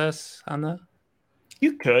post CSS on that?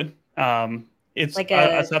 You could. It's like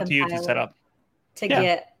it's up to you to set up.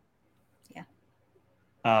 Get.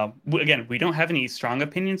 Again, we don't have any strong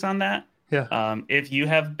opinions on that. Yeah. If you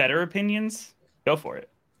have better opinions, go for it.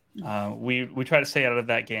 We try to stay out of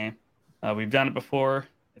that game. We've done it before.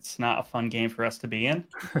 it's not a fun game for us to be in.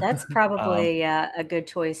 That's probably a good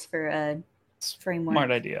choice for a framework. Smart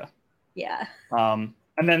idea. Yeah. And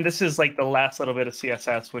then this is like the last little bit of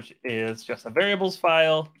CSS, which is just a variables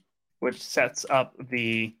file, which sets up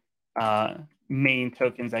the main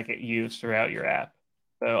tokens that get used throughout your app.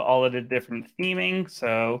 So all of the different theming.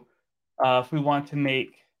 So if we want to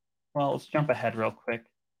make, well, let's jump ahead real quick.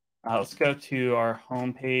 Let's go to our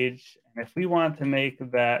home page. And if we want to make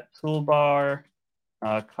that toolbar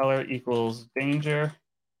color equals danger,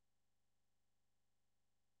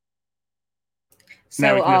 So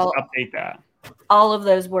now we can just update that. All of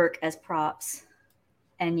those work as props,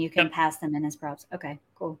 and you can pass them in as props. Okay,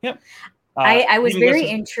 cool. Yep. I was very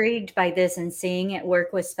intrigued by this and seeing it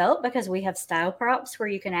work with Svelte, because we have style props where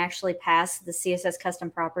you can actually pass the CSS custom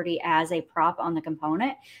property as a prop on the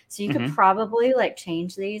component. So you could probably like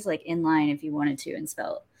change these like inline if you wanted to in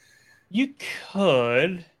Svelte. You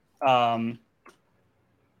could. I'm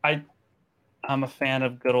a fan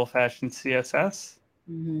of good old-fashioned CSS.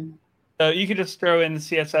 So you could just throw in the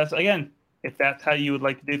CSS again if that's how you would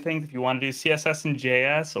like to do things. If you want to do CSS and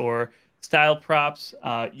JS or style props,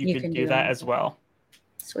 you could do that as well.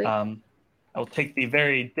 Sweet. I will take the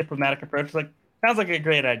very diplomatic approach. Like, sounds like a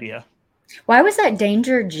great idea. Why was that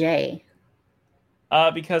danger J?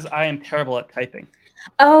 Because I am terrible at typing.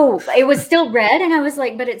 Oh, it was still red, and I was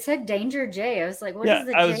like, but it said danger J. I was like, what does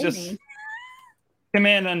the J mean?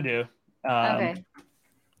 Command undo. Okay.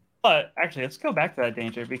 But actually, let's go back to that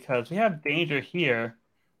danger, because we have danger here.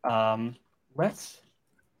 Let's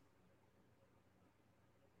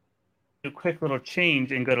do a quick little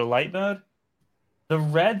change and go to light mode. The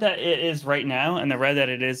red that it is right now and the red that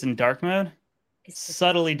it is in dark mode is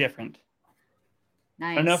subtly different.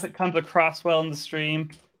 Nice. I don't know if it comes across well in the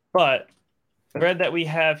stream, but the red that we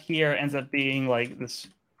have here ends up being like this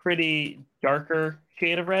pretty darker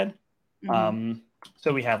shade of red.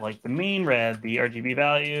 So we have like the main red, the RGB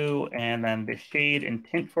value, and then the shade and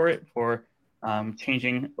tint for it for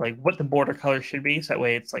changing like what the border color should be. So that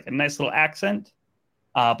way it's like a nice little accent.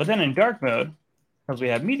 But then in dark mode, because we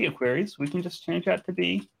have media queries, we can just change that to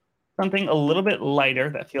be something a little bit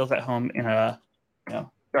lighter that feels at home in a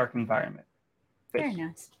dark environment. Very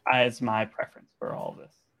nice. Is my preference for all of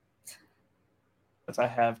this. Because I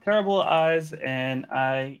have terrible eyes and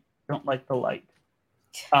I don't like the light.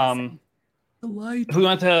 If we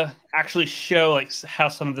want to actually show like how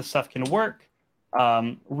some of this stuff can work,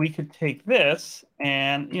 we could take this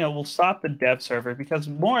and we'll stop the dev server, because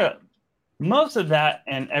most of that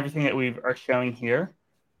and everything that we are showing here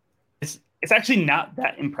it's actually not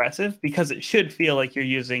that impressive, because it should feel like you're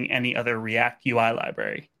using any other React UI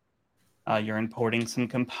library. You're importing some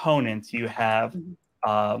components. You have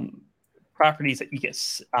properties that you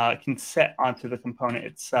can set onto the component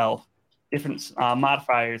itself. Different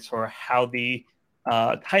modifiers for how the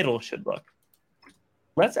title should look.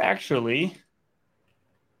 Let's actually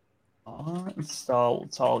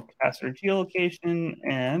install caster geolocation,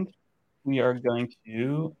 and we are going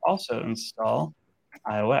to also install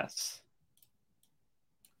iOS.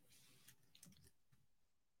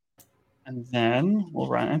 And then we'll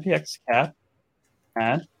run npx cat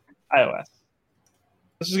add iOS.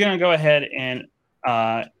 This is going to go ahead and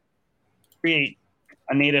create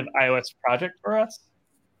a native iOS project for us.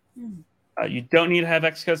 You don't need to have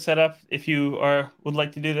Xcode set up if you would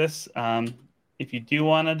like to do this. If you do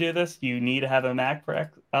want to do this, you need to have a Mac for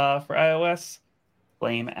iOS.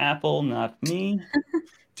 Blame Apple, not me.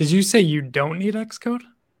 Did you say you don't need Xcode?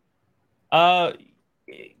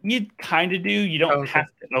 You kind of do. You don't have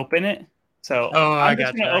to open it. So I'm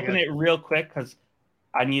just going to open it real quick, because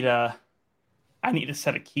I need to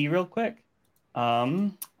set a key real quick.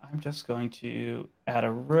 I'm just going to add a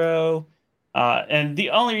row. And the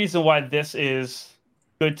only reason why this is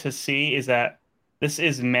good to see is that this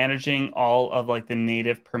is managing all of like the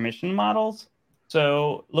native permission models.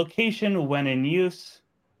 So location when in use,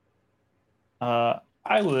 I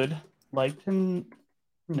would like to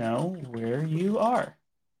know where you are.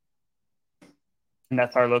 And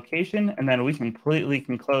that's our location. And then we completely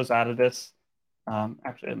can close out of this.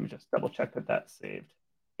 Actually, let me just double check that that's saved.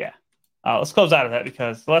 Yeah. Let's close out of that,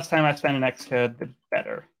 because the less time I spend in Xcode, the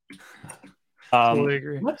better. Totally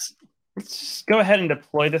agree. Let's just go ahead and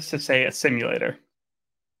deploy this to, say, a simulator.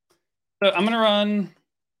 So I'm going to run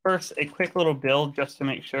first a quick little build just to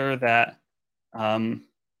make sure that I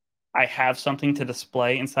have something to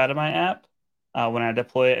display inside of my app when I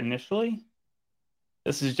deploy it initially.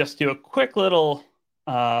 This is just do a quick little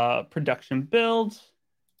production build.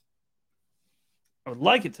 I would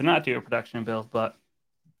like it to not do a production build, but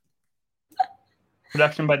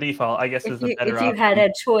production by default, I guess, is a better option. If you had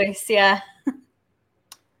a choice, yeah.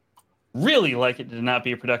 really like it to not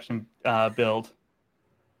be a production build.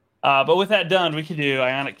 But with that done, we could do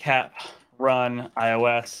Ionic cap run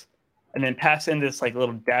iOS and then pass in this like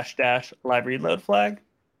little -- library load flag.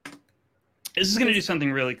 This is going to do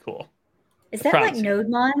something really cool. Is that like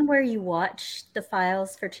NodeMon where you watch the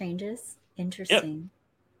files for changes? Interesting.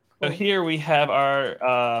 Yep. So here we have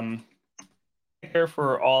our picker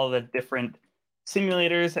for all the different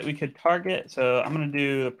simulators that we could target. So I'm going to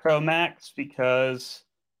do the Pro Max because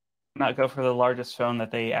not go for the largest phone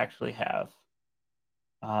that they actually have.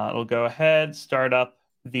 It'll go ahead, start up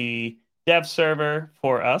the dev server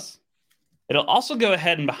for us. It'll also go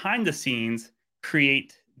ahead and behind the scenes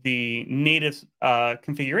create the native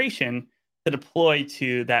configuration to deploy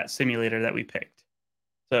to that simulator that we picked.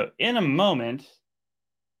 So in a moment,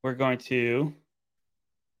 we're going to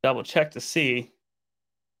double check to see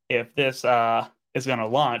if this is going to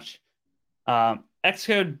launch.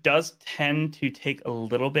 Xcode does tend to take a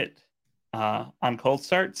little bit on cold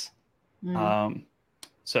starts.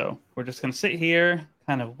 So we're just going to sit here,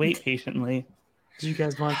 kind of wait patiently. Do you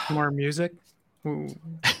guys want some more music?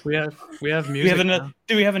 We have music.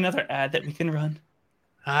 Do we have another ad that we can run?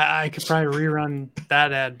 I could probably rerun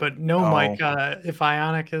that ad, but no, Mike. If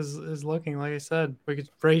Ionic is looking, like I said, we could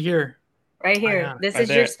right here. Right here. Ionic. This is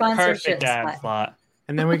your sponsorship slot.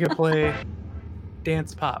 And then we could play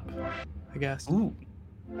Dance Pop, I guess. Ooh.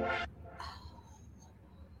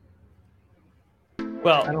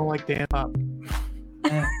 Well, I don't like Dance Pop.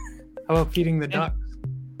 How about Feeding the Ducks?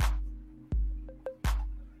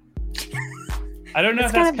 I don't know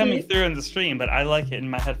if that's coming through in the stream, but I like it in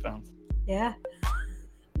my headphones. Yeah.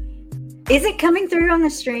 Is it coming through on the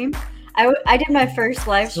stream? I did my first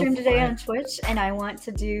live stream today on Twitch, and I want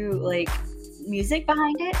to do like music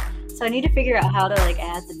behind it. So I need to figure out how to like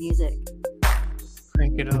add the music.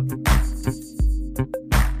 Crank it up.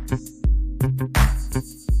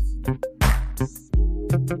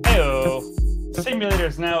 Heyo. Simulator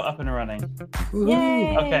is now up and running.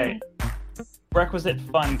 Yay. Okay. Requisite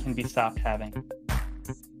fun can be stopped having.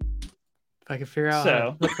 If I could figure out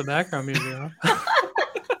how to put the background music on.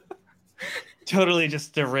 Totally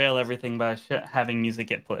just derail everything by having music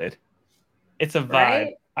get played. It's a vibe.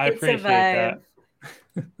 Right? I appreciate that.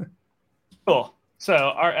 Cool. So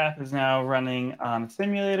our app is now running on a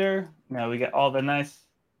simulator. Now we get all the nice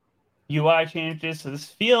UI changes. So this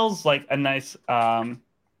feels like a nice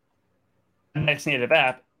native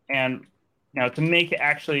app. And to make it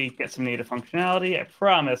actually get some native functionality, I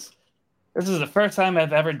promise this is the first time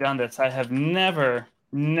I've ever done this. I have never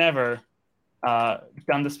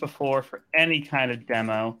done this before for any kind of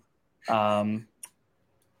demo. So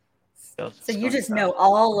you just know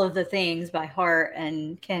all of the things by heart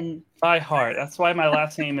and can... By heart. That's why my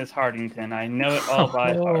last name is Hardington. I know it all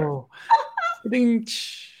by heart.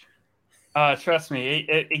 Trust me,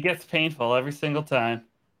 it gets painful every single time.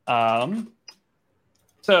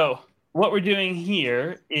 So what we're doing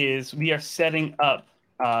here is we are setting up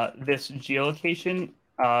this geolocation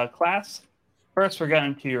class. First, we're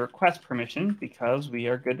going to request permission because we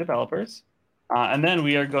are good developers. And then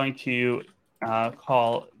we are going to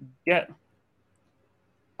call get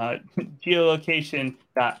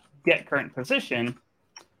geolocation.getCurrentPosition.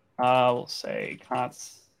 We'll say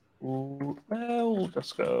const. We'll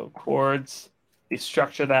just go chords,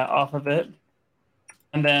 destructure that off of it.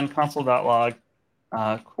 And then console.log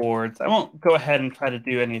chords. I won't go ahead and try to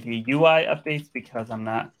do any of the UI updates because I'm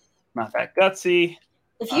not that gutsy.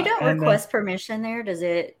 If you don't request permission there, does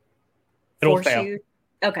it force you?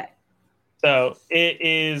 Okay. So it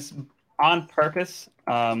is on purpose.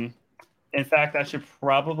 In fact, I should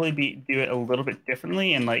probably do it a little bit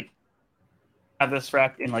differently and like have this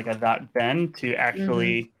wrapped in like a .then to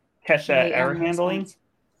actually catch that error handling.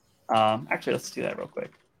 Actually, let's do that real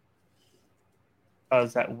quick.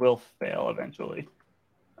 Because that will fail eventually.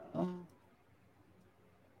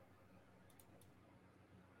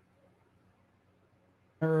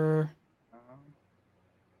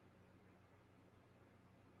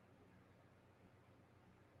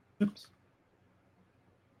 Oops.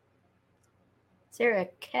 Is there a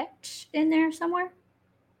catch in there somewhere?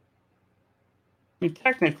 I mean,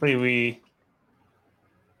 technically, we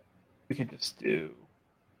could just do.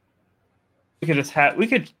 We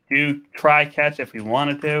could do try catch if we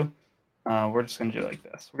wanted to. We're just going to do it like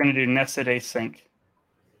this. We're going to do nested async.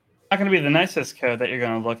 Not going to be the nicest code that you're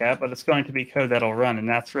going to look at, but it's going to be code that'll run, and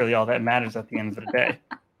that's really all that matters at the end of the day.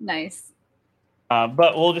 Nice.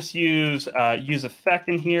 But we'll just use effect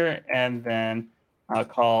in here, and then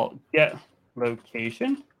call get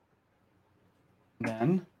location.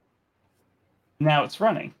 Then now it's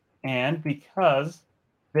running, and because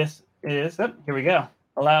this is here we go.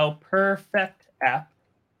 Allow perfect app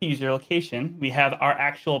use your location. We have our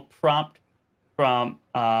actual prompt from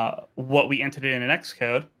what we entered in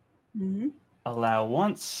Xcode. Mm-hmm. Allow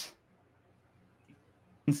once. You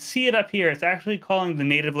can see it up here. It's actually calling the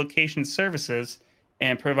native location services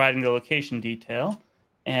and providing the location detail.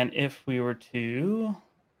 And if we were to,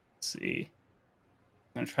 let's see,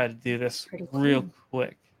 I'm going to try to do this real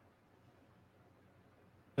quick.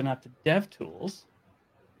 Open up the DevTools.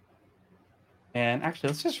 And actually,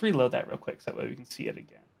 let's just reload that real quick so that way we can see it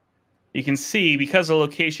again. You can see because the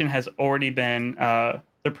location has already been,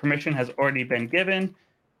 the permission has already been given,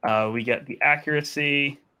 we get the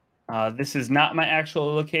accuracy. This is not my actual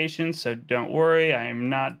location, so don't worry. I am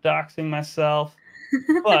not doxing myself.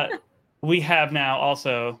 But we have now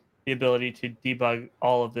also the ability to debug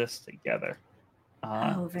all of this together.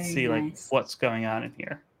 See like what's going on in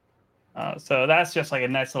here. So that's just like a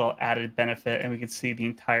nice little added benefit, and we can see the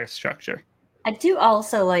entire structure. I do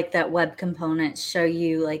also like that web components show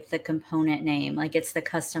you like the component name, like it's the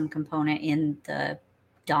custom component in the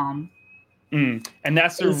DOM. And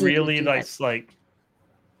that's a really nice, like,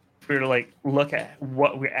 if we were to like look at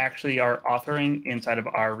what we actually are authoring inside of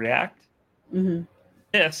our React,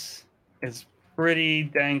 this is pretty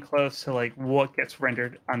dang close to like what gets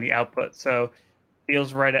rendered on the output. So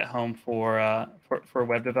feels right at home for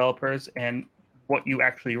web developers, and what you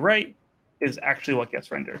actually write is actually what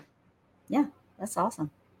gets rendered. Yeah, that's awesome.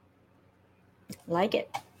 Like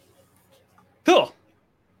it. Cool.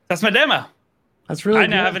 That's my demo. That's really. I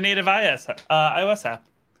now have a native iOS app.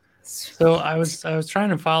 So I was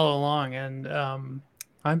trying to follow along, and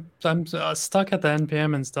I'm stuck at the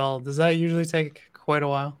npm install. Does that usually take quite a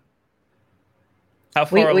while? How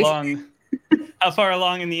far along? How far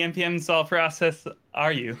along in the npm install process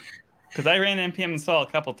are you? Because I ran npm install a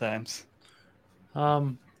couple times.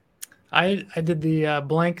 I did the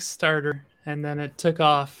blank starter, and then it took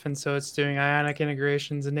off, and so it's doing ionic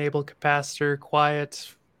integrations, enable capacitor,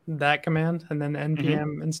 quiet, that command, and then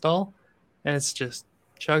npm install, and it's just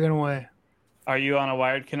chugging away. Are you on a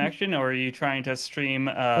wired connection, or are you trying to stream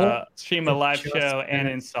a live show and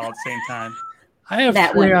install at the same time? I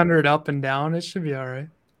have 300 up and down. It should be all right.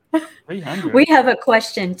 300. We have a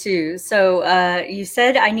question too. So you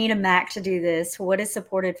said I need a Mac to do this. What is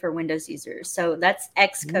supported for Windows users? So that's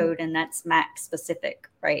Xcode and that's Mac specific,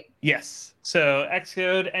 right? Yes. So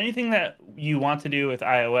Xcode, anything that you want to do with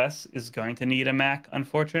iOS is going to need a Mac,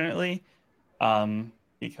 unfortunately,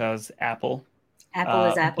 because Apple.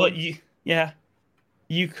 Apple is Apple. But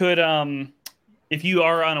you could, if you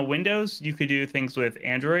are on a Windows, you could do things with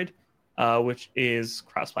Android, which is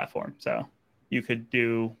cross-platform. So you could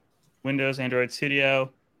do Windows, Android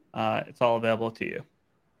Studio. It's all available to you.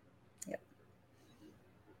 Yep.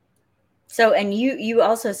 So, and you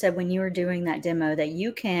also said when you were doing that demo that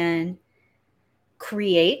you can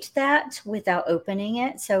create that without opening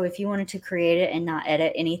it. So if you wanted to create it and not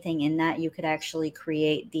edit anything in that, you could actually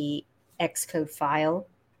create the Xcode file.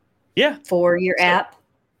 Yeah. For your app.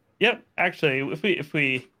 Yep. Actually, if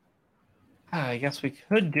we, I guess we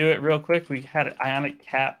could do it real quick. We had Ionic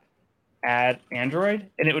Cap add Android,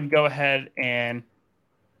 and it would go ahead and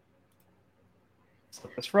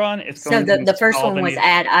let this run. It's going so the first one was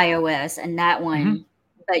add iOS, and that one,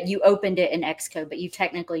 but you opened it in Xcode, but you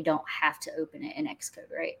technically don't have to open it in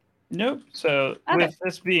Xcode, right? Nope. So with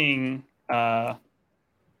this being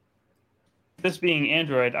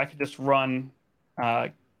Android, I could just run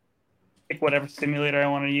pick whatever simulator I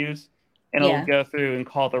want to use, and it'll go through and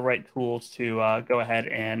call the right tools to go ahead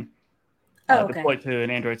and deploy to an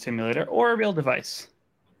Android simulator or a real device.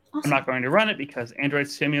 Awesome. I'm not going to run it because Android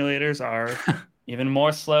simulators are even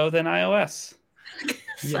more slow than iOS.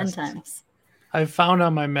 Fun times. I found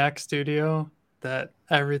on my Mac Studio that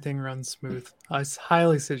everything runs smooth. I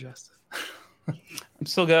highly suggest it. I'm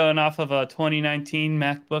still going off of a 2019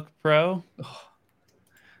 MacBook Pro.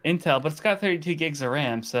 Intel, but it's got 32 gigs of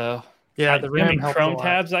RAM, so yeah, the RAM helps Chrome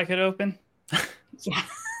tabs I could open. Yeah.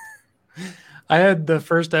 I had the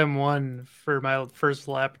first M1 for my first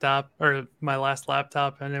laptop, or my last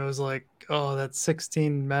laptop, and it was like, oh, that's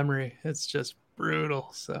 16 memory. It's just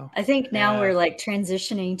brutal. So I think now we're like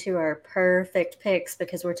transitioning to our perfect picks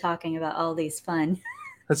because we're talking about all these fun.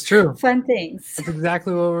 That's true. Fun things. That's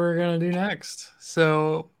exactly what we're gonna do next.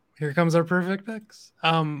 So here comes our perfect picks.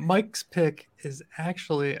 Mike's pick is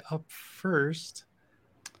actually up first.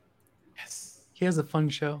 Yes, he has a fun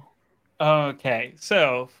show. Okay,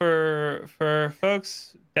 so for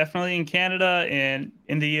folks definitely in Canada and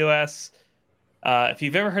in the US, if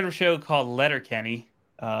you've ever heard of a show called Letterkenny,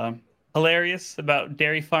 hilarious about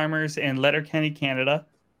dairy farmers in Letterkenny, Canada,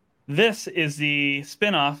 this is the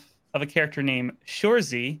spin-off of a character named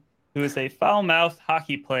Shorzy, who is a foul-mouthed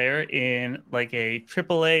hockey player in like a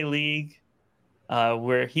AAA league,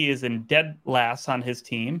 where he is in dead last on his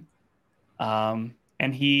team, and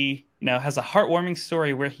he now has a heartwarming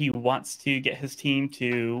story where he wants to get his team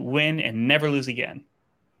to win and never lose again.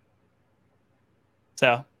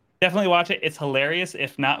 So definitely watch it. It's hilarious,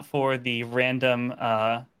 if not for the random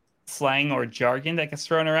slang or jargon that gets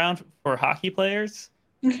thrown around for hockey players.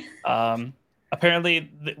 Apparently,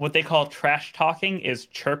 what they call trash talking is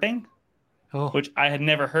chirping, which I had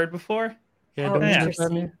never heard before. Yeah,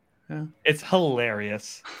 interesting. Yeah. It's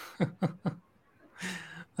hilarious.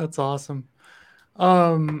 That's awesome.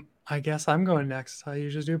 I guess I'm going next. I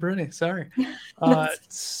usually do Brittany. Sorry.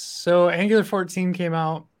 So Angular 14 came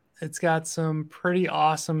out. It's got some pretty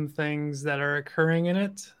awesome things that are occurring in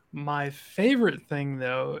it. My favorite thing,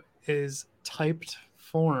 though, is typed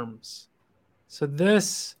forms. So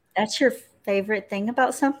this... That's your favorite thing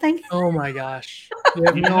about something? Oh my gosh. You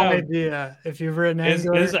have no idea. If you've written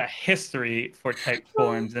Angular... There's a history for typed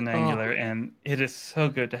forms in Angular, and it is so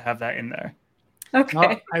good to have that in there.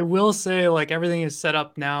 Okay. I will say, like, everything is set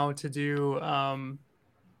up now to do...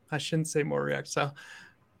 I shouldn't say more React. So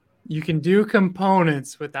you can do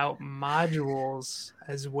components without modules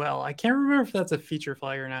as well. I can't remember if that's a feature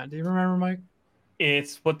flag or not. Do you remember, Mike?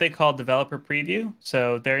 It's what they call developer preview.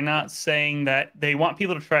 So they're not saying that they want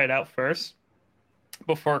people to try it out first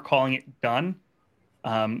before calling it done.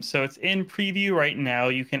 So it's in preview right now.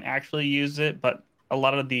 You can actually use it, but a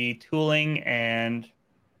lot of the tooling and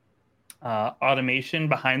automation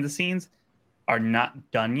behind the scenes are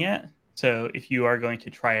not done yet. So if you are going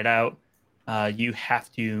to try it out, you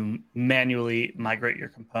have to manually migrate your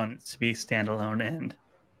components to be standalone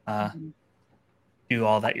and do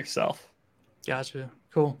all that yourself. Gotcha.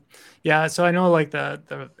 Cool. Yeah. So I know like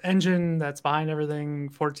the engine that's behind everything,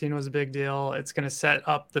 14 was a big deal. It's going to set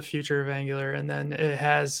up the future of Angular. And then it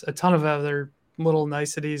has a ton of other little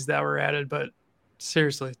niceties that were added, but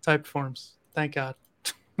seriously, typed forms. Thank God.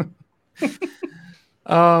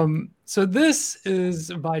 So this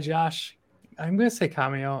is by Josh. I'm going to say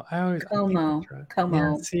Cameo. Como.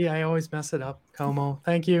 Yeah, see, I always mess it up. Como.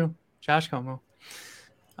 Thank you, Josh Como.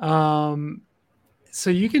 So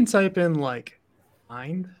you can type in like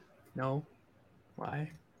find. No. Why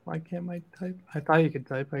can't I type? I thought you could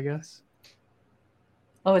type, I guess.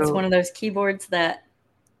 Oh, it's one of those keyboards that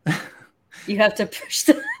you have to push.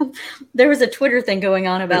 There was a Twitter thing going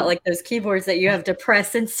on about like those keyboards that you have to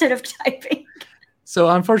press instead of typing. So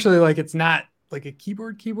unfortunately, like it's not like a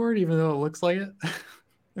keyboard, even though it looks like it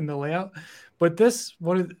in the layout. But this,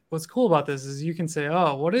 what's cool about this is you can say,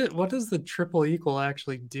 oh, what does the triple equal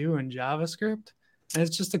actually do in JavaScript? And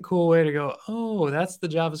it's just a cool way to go, oh, that's the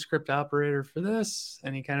JavaScript operator for this.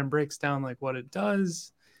 And he kind of breaks down like what it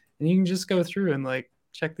does. And you can just go through and like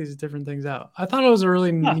check these different things out. I thought it was a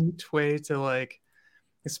really neat way to like,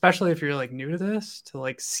 especially if you're like new to this, to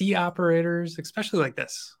like see operators, especially like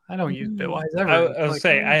this. I don't use Bitwise ever. I would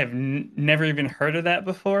say I have never even heard of that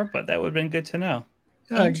before, but that would have been good to know.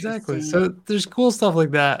 Yeah, exactly. So there's cool stuff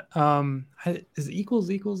like that. Is equals?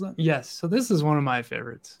 Yes. So this is one of my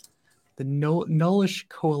favorites. The nullish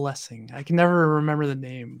coalescing. I can never remember the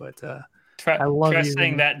name, but I love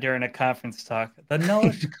saying that during a conference talk. The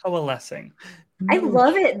nullish coalescing. I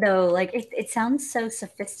love it though. Like it sounds so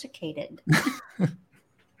sophisticated.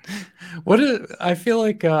 I feel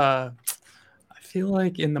like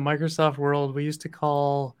in the Microsoft world we used to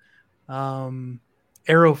call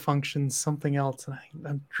arrow functions something else, and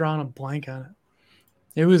I'm drawing a blank on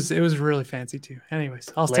it. It was really fancy too.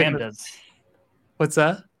 Anyways, I'll stick with Lambdas. What's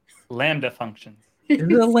that? Lambda functions. Is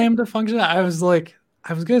it a Lambda function? I was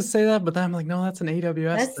gonna say that, but then I'm like, no, that's an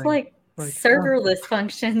AWS That's thing. like serverless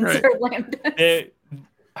functions right. or Lambda.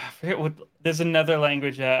 I forget what. There's another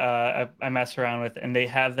language I mess around with, and they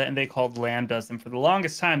have that, and they called lambdas. And for the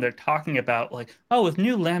longest time, they're talking about like, oh, with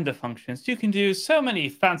new lambda functions, you can do so many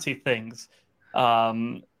fancy things.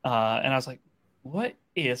 And I was like, what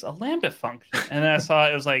is a lambda function? And then I saw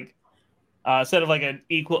it was like instead of like an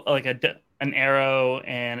equal, like an arrow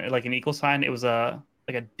and like an equal sign, it was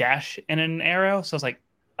like a dash and an arrow. So I was like,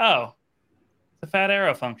 oh, it's a fat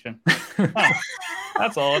arrow function. Huh.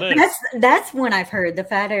 That's all it is. That's one I've heard, the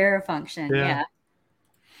fat arrow function. Yeah.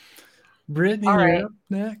 Brittany, all right. You're up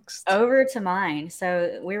next. Over to mine.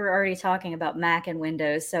 So we were already talking about Mac and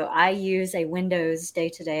Windows. So I use a Windows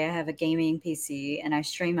day-to-day. I have a gaming PC and I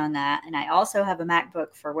stream on that. And I also have a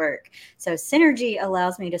MacBook for work. So Synergy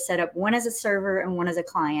allows me to set up one as a server and one as a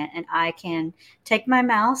client. And I can take my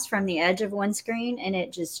mouse from the edge of one screen and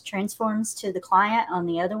it just transforms to the client on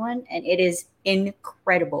the other one. And it is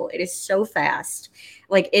incredible. It is so fast.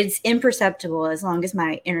 Like it's imperceptible as long as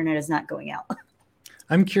my internet is not going out.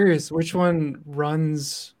 I'm curious, which one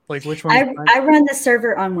runs, like which one? I run the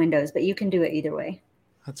server on Windows, but you can do it either way.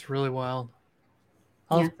 That's really wild.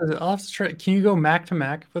 I'll have to try. Can you go Mac to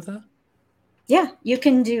Mac with that? Yeah, you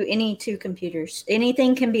can do any two computers.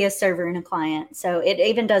 Anything can be a server and a client. So it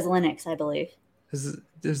even does Linux, I believe.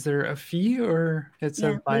 Is there a fee or it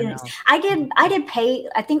says buy now? I did pay,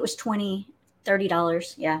 I think it was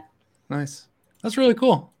 $20-$30. Yeah. Nice. That's really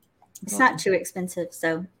cool. It's not too expensive.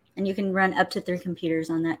 So, and you can run up to 3 computers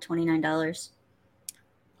on that $29.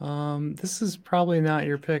 This is probably not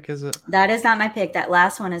your pick, is it? That is not my pick. That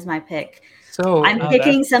last one is my pick. So I'm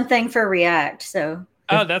picking something for React. So.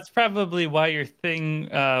 Oh, that's probably why your thing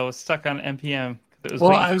was stuck on NPM.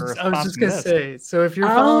 Well, I was just going to say, so if you're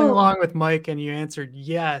following along with Mike and you answered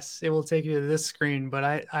yes, it will take you to this screen. But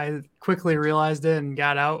I quickly realized it and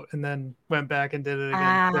got out and then went back and did it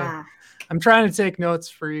again. So I'm trying to take notes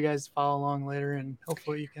for you guys to follow along later, and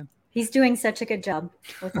hopefully you can. He's doing such a good job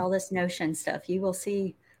with all this Notion stuff. You will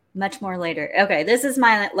see much more later. Okay, this is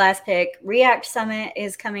my last pick. React Summit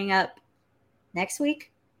is coming up next week.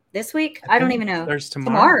 This week? I don't even know. Starts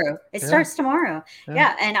tomorrow. It starts tomorrow.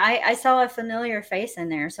 Yeah. And I saw a familiar face in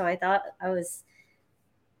there. So I thought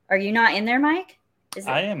are you not in there, Mike?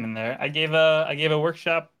 I am in there. I gave a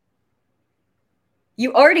workshop.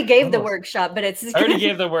 You already gave the workshop, but I already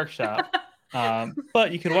gave the workshop.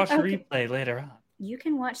 But you can watch the replay later on. You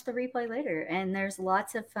can watch the replay later. And there's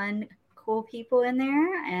lots of fun, cool people in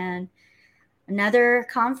there and another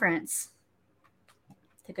conference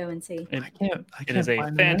to go and see. It is a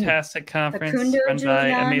fantastic conference run by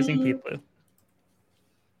amazing people.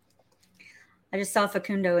 I just saw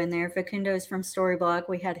Facundo in there. Facundo is from Storyblock.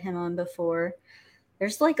 We had him on before.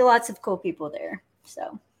 There's like lots of cool people there.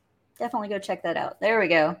 So definitely go check that out. There we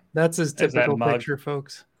go. That's his typical picture,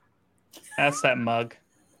 folks. That's that mug.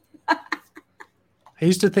 I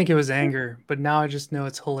used to think it was anger, but now I just know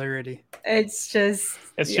it's hilarity. It's just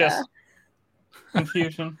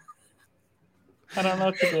confusion. I don't know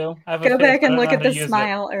what to do. Go back and look at the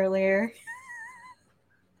smile earlier.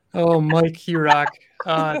 Oh, Mike, you rock.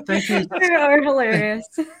 Thank you. You are hilarious.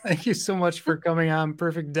 Thank you so much for coming on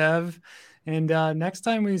Perfect Dev. And next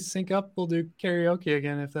time we sync up, we'll do karaoke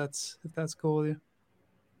again if that's cool with you.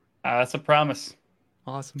 That's a promise.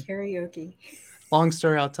 Awesome. Karaoke. Long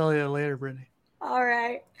story. I'll tell you later, Brittany. All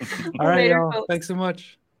right. All right, y'all. Thanks so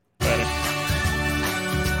much.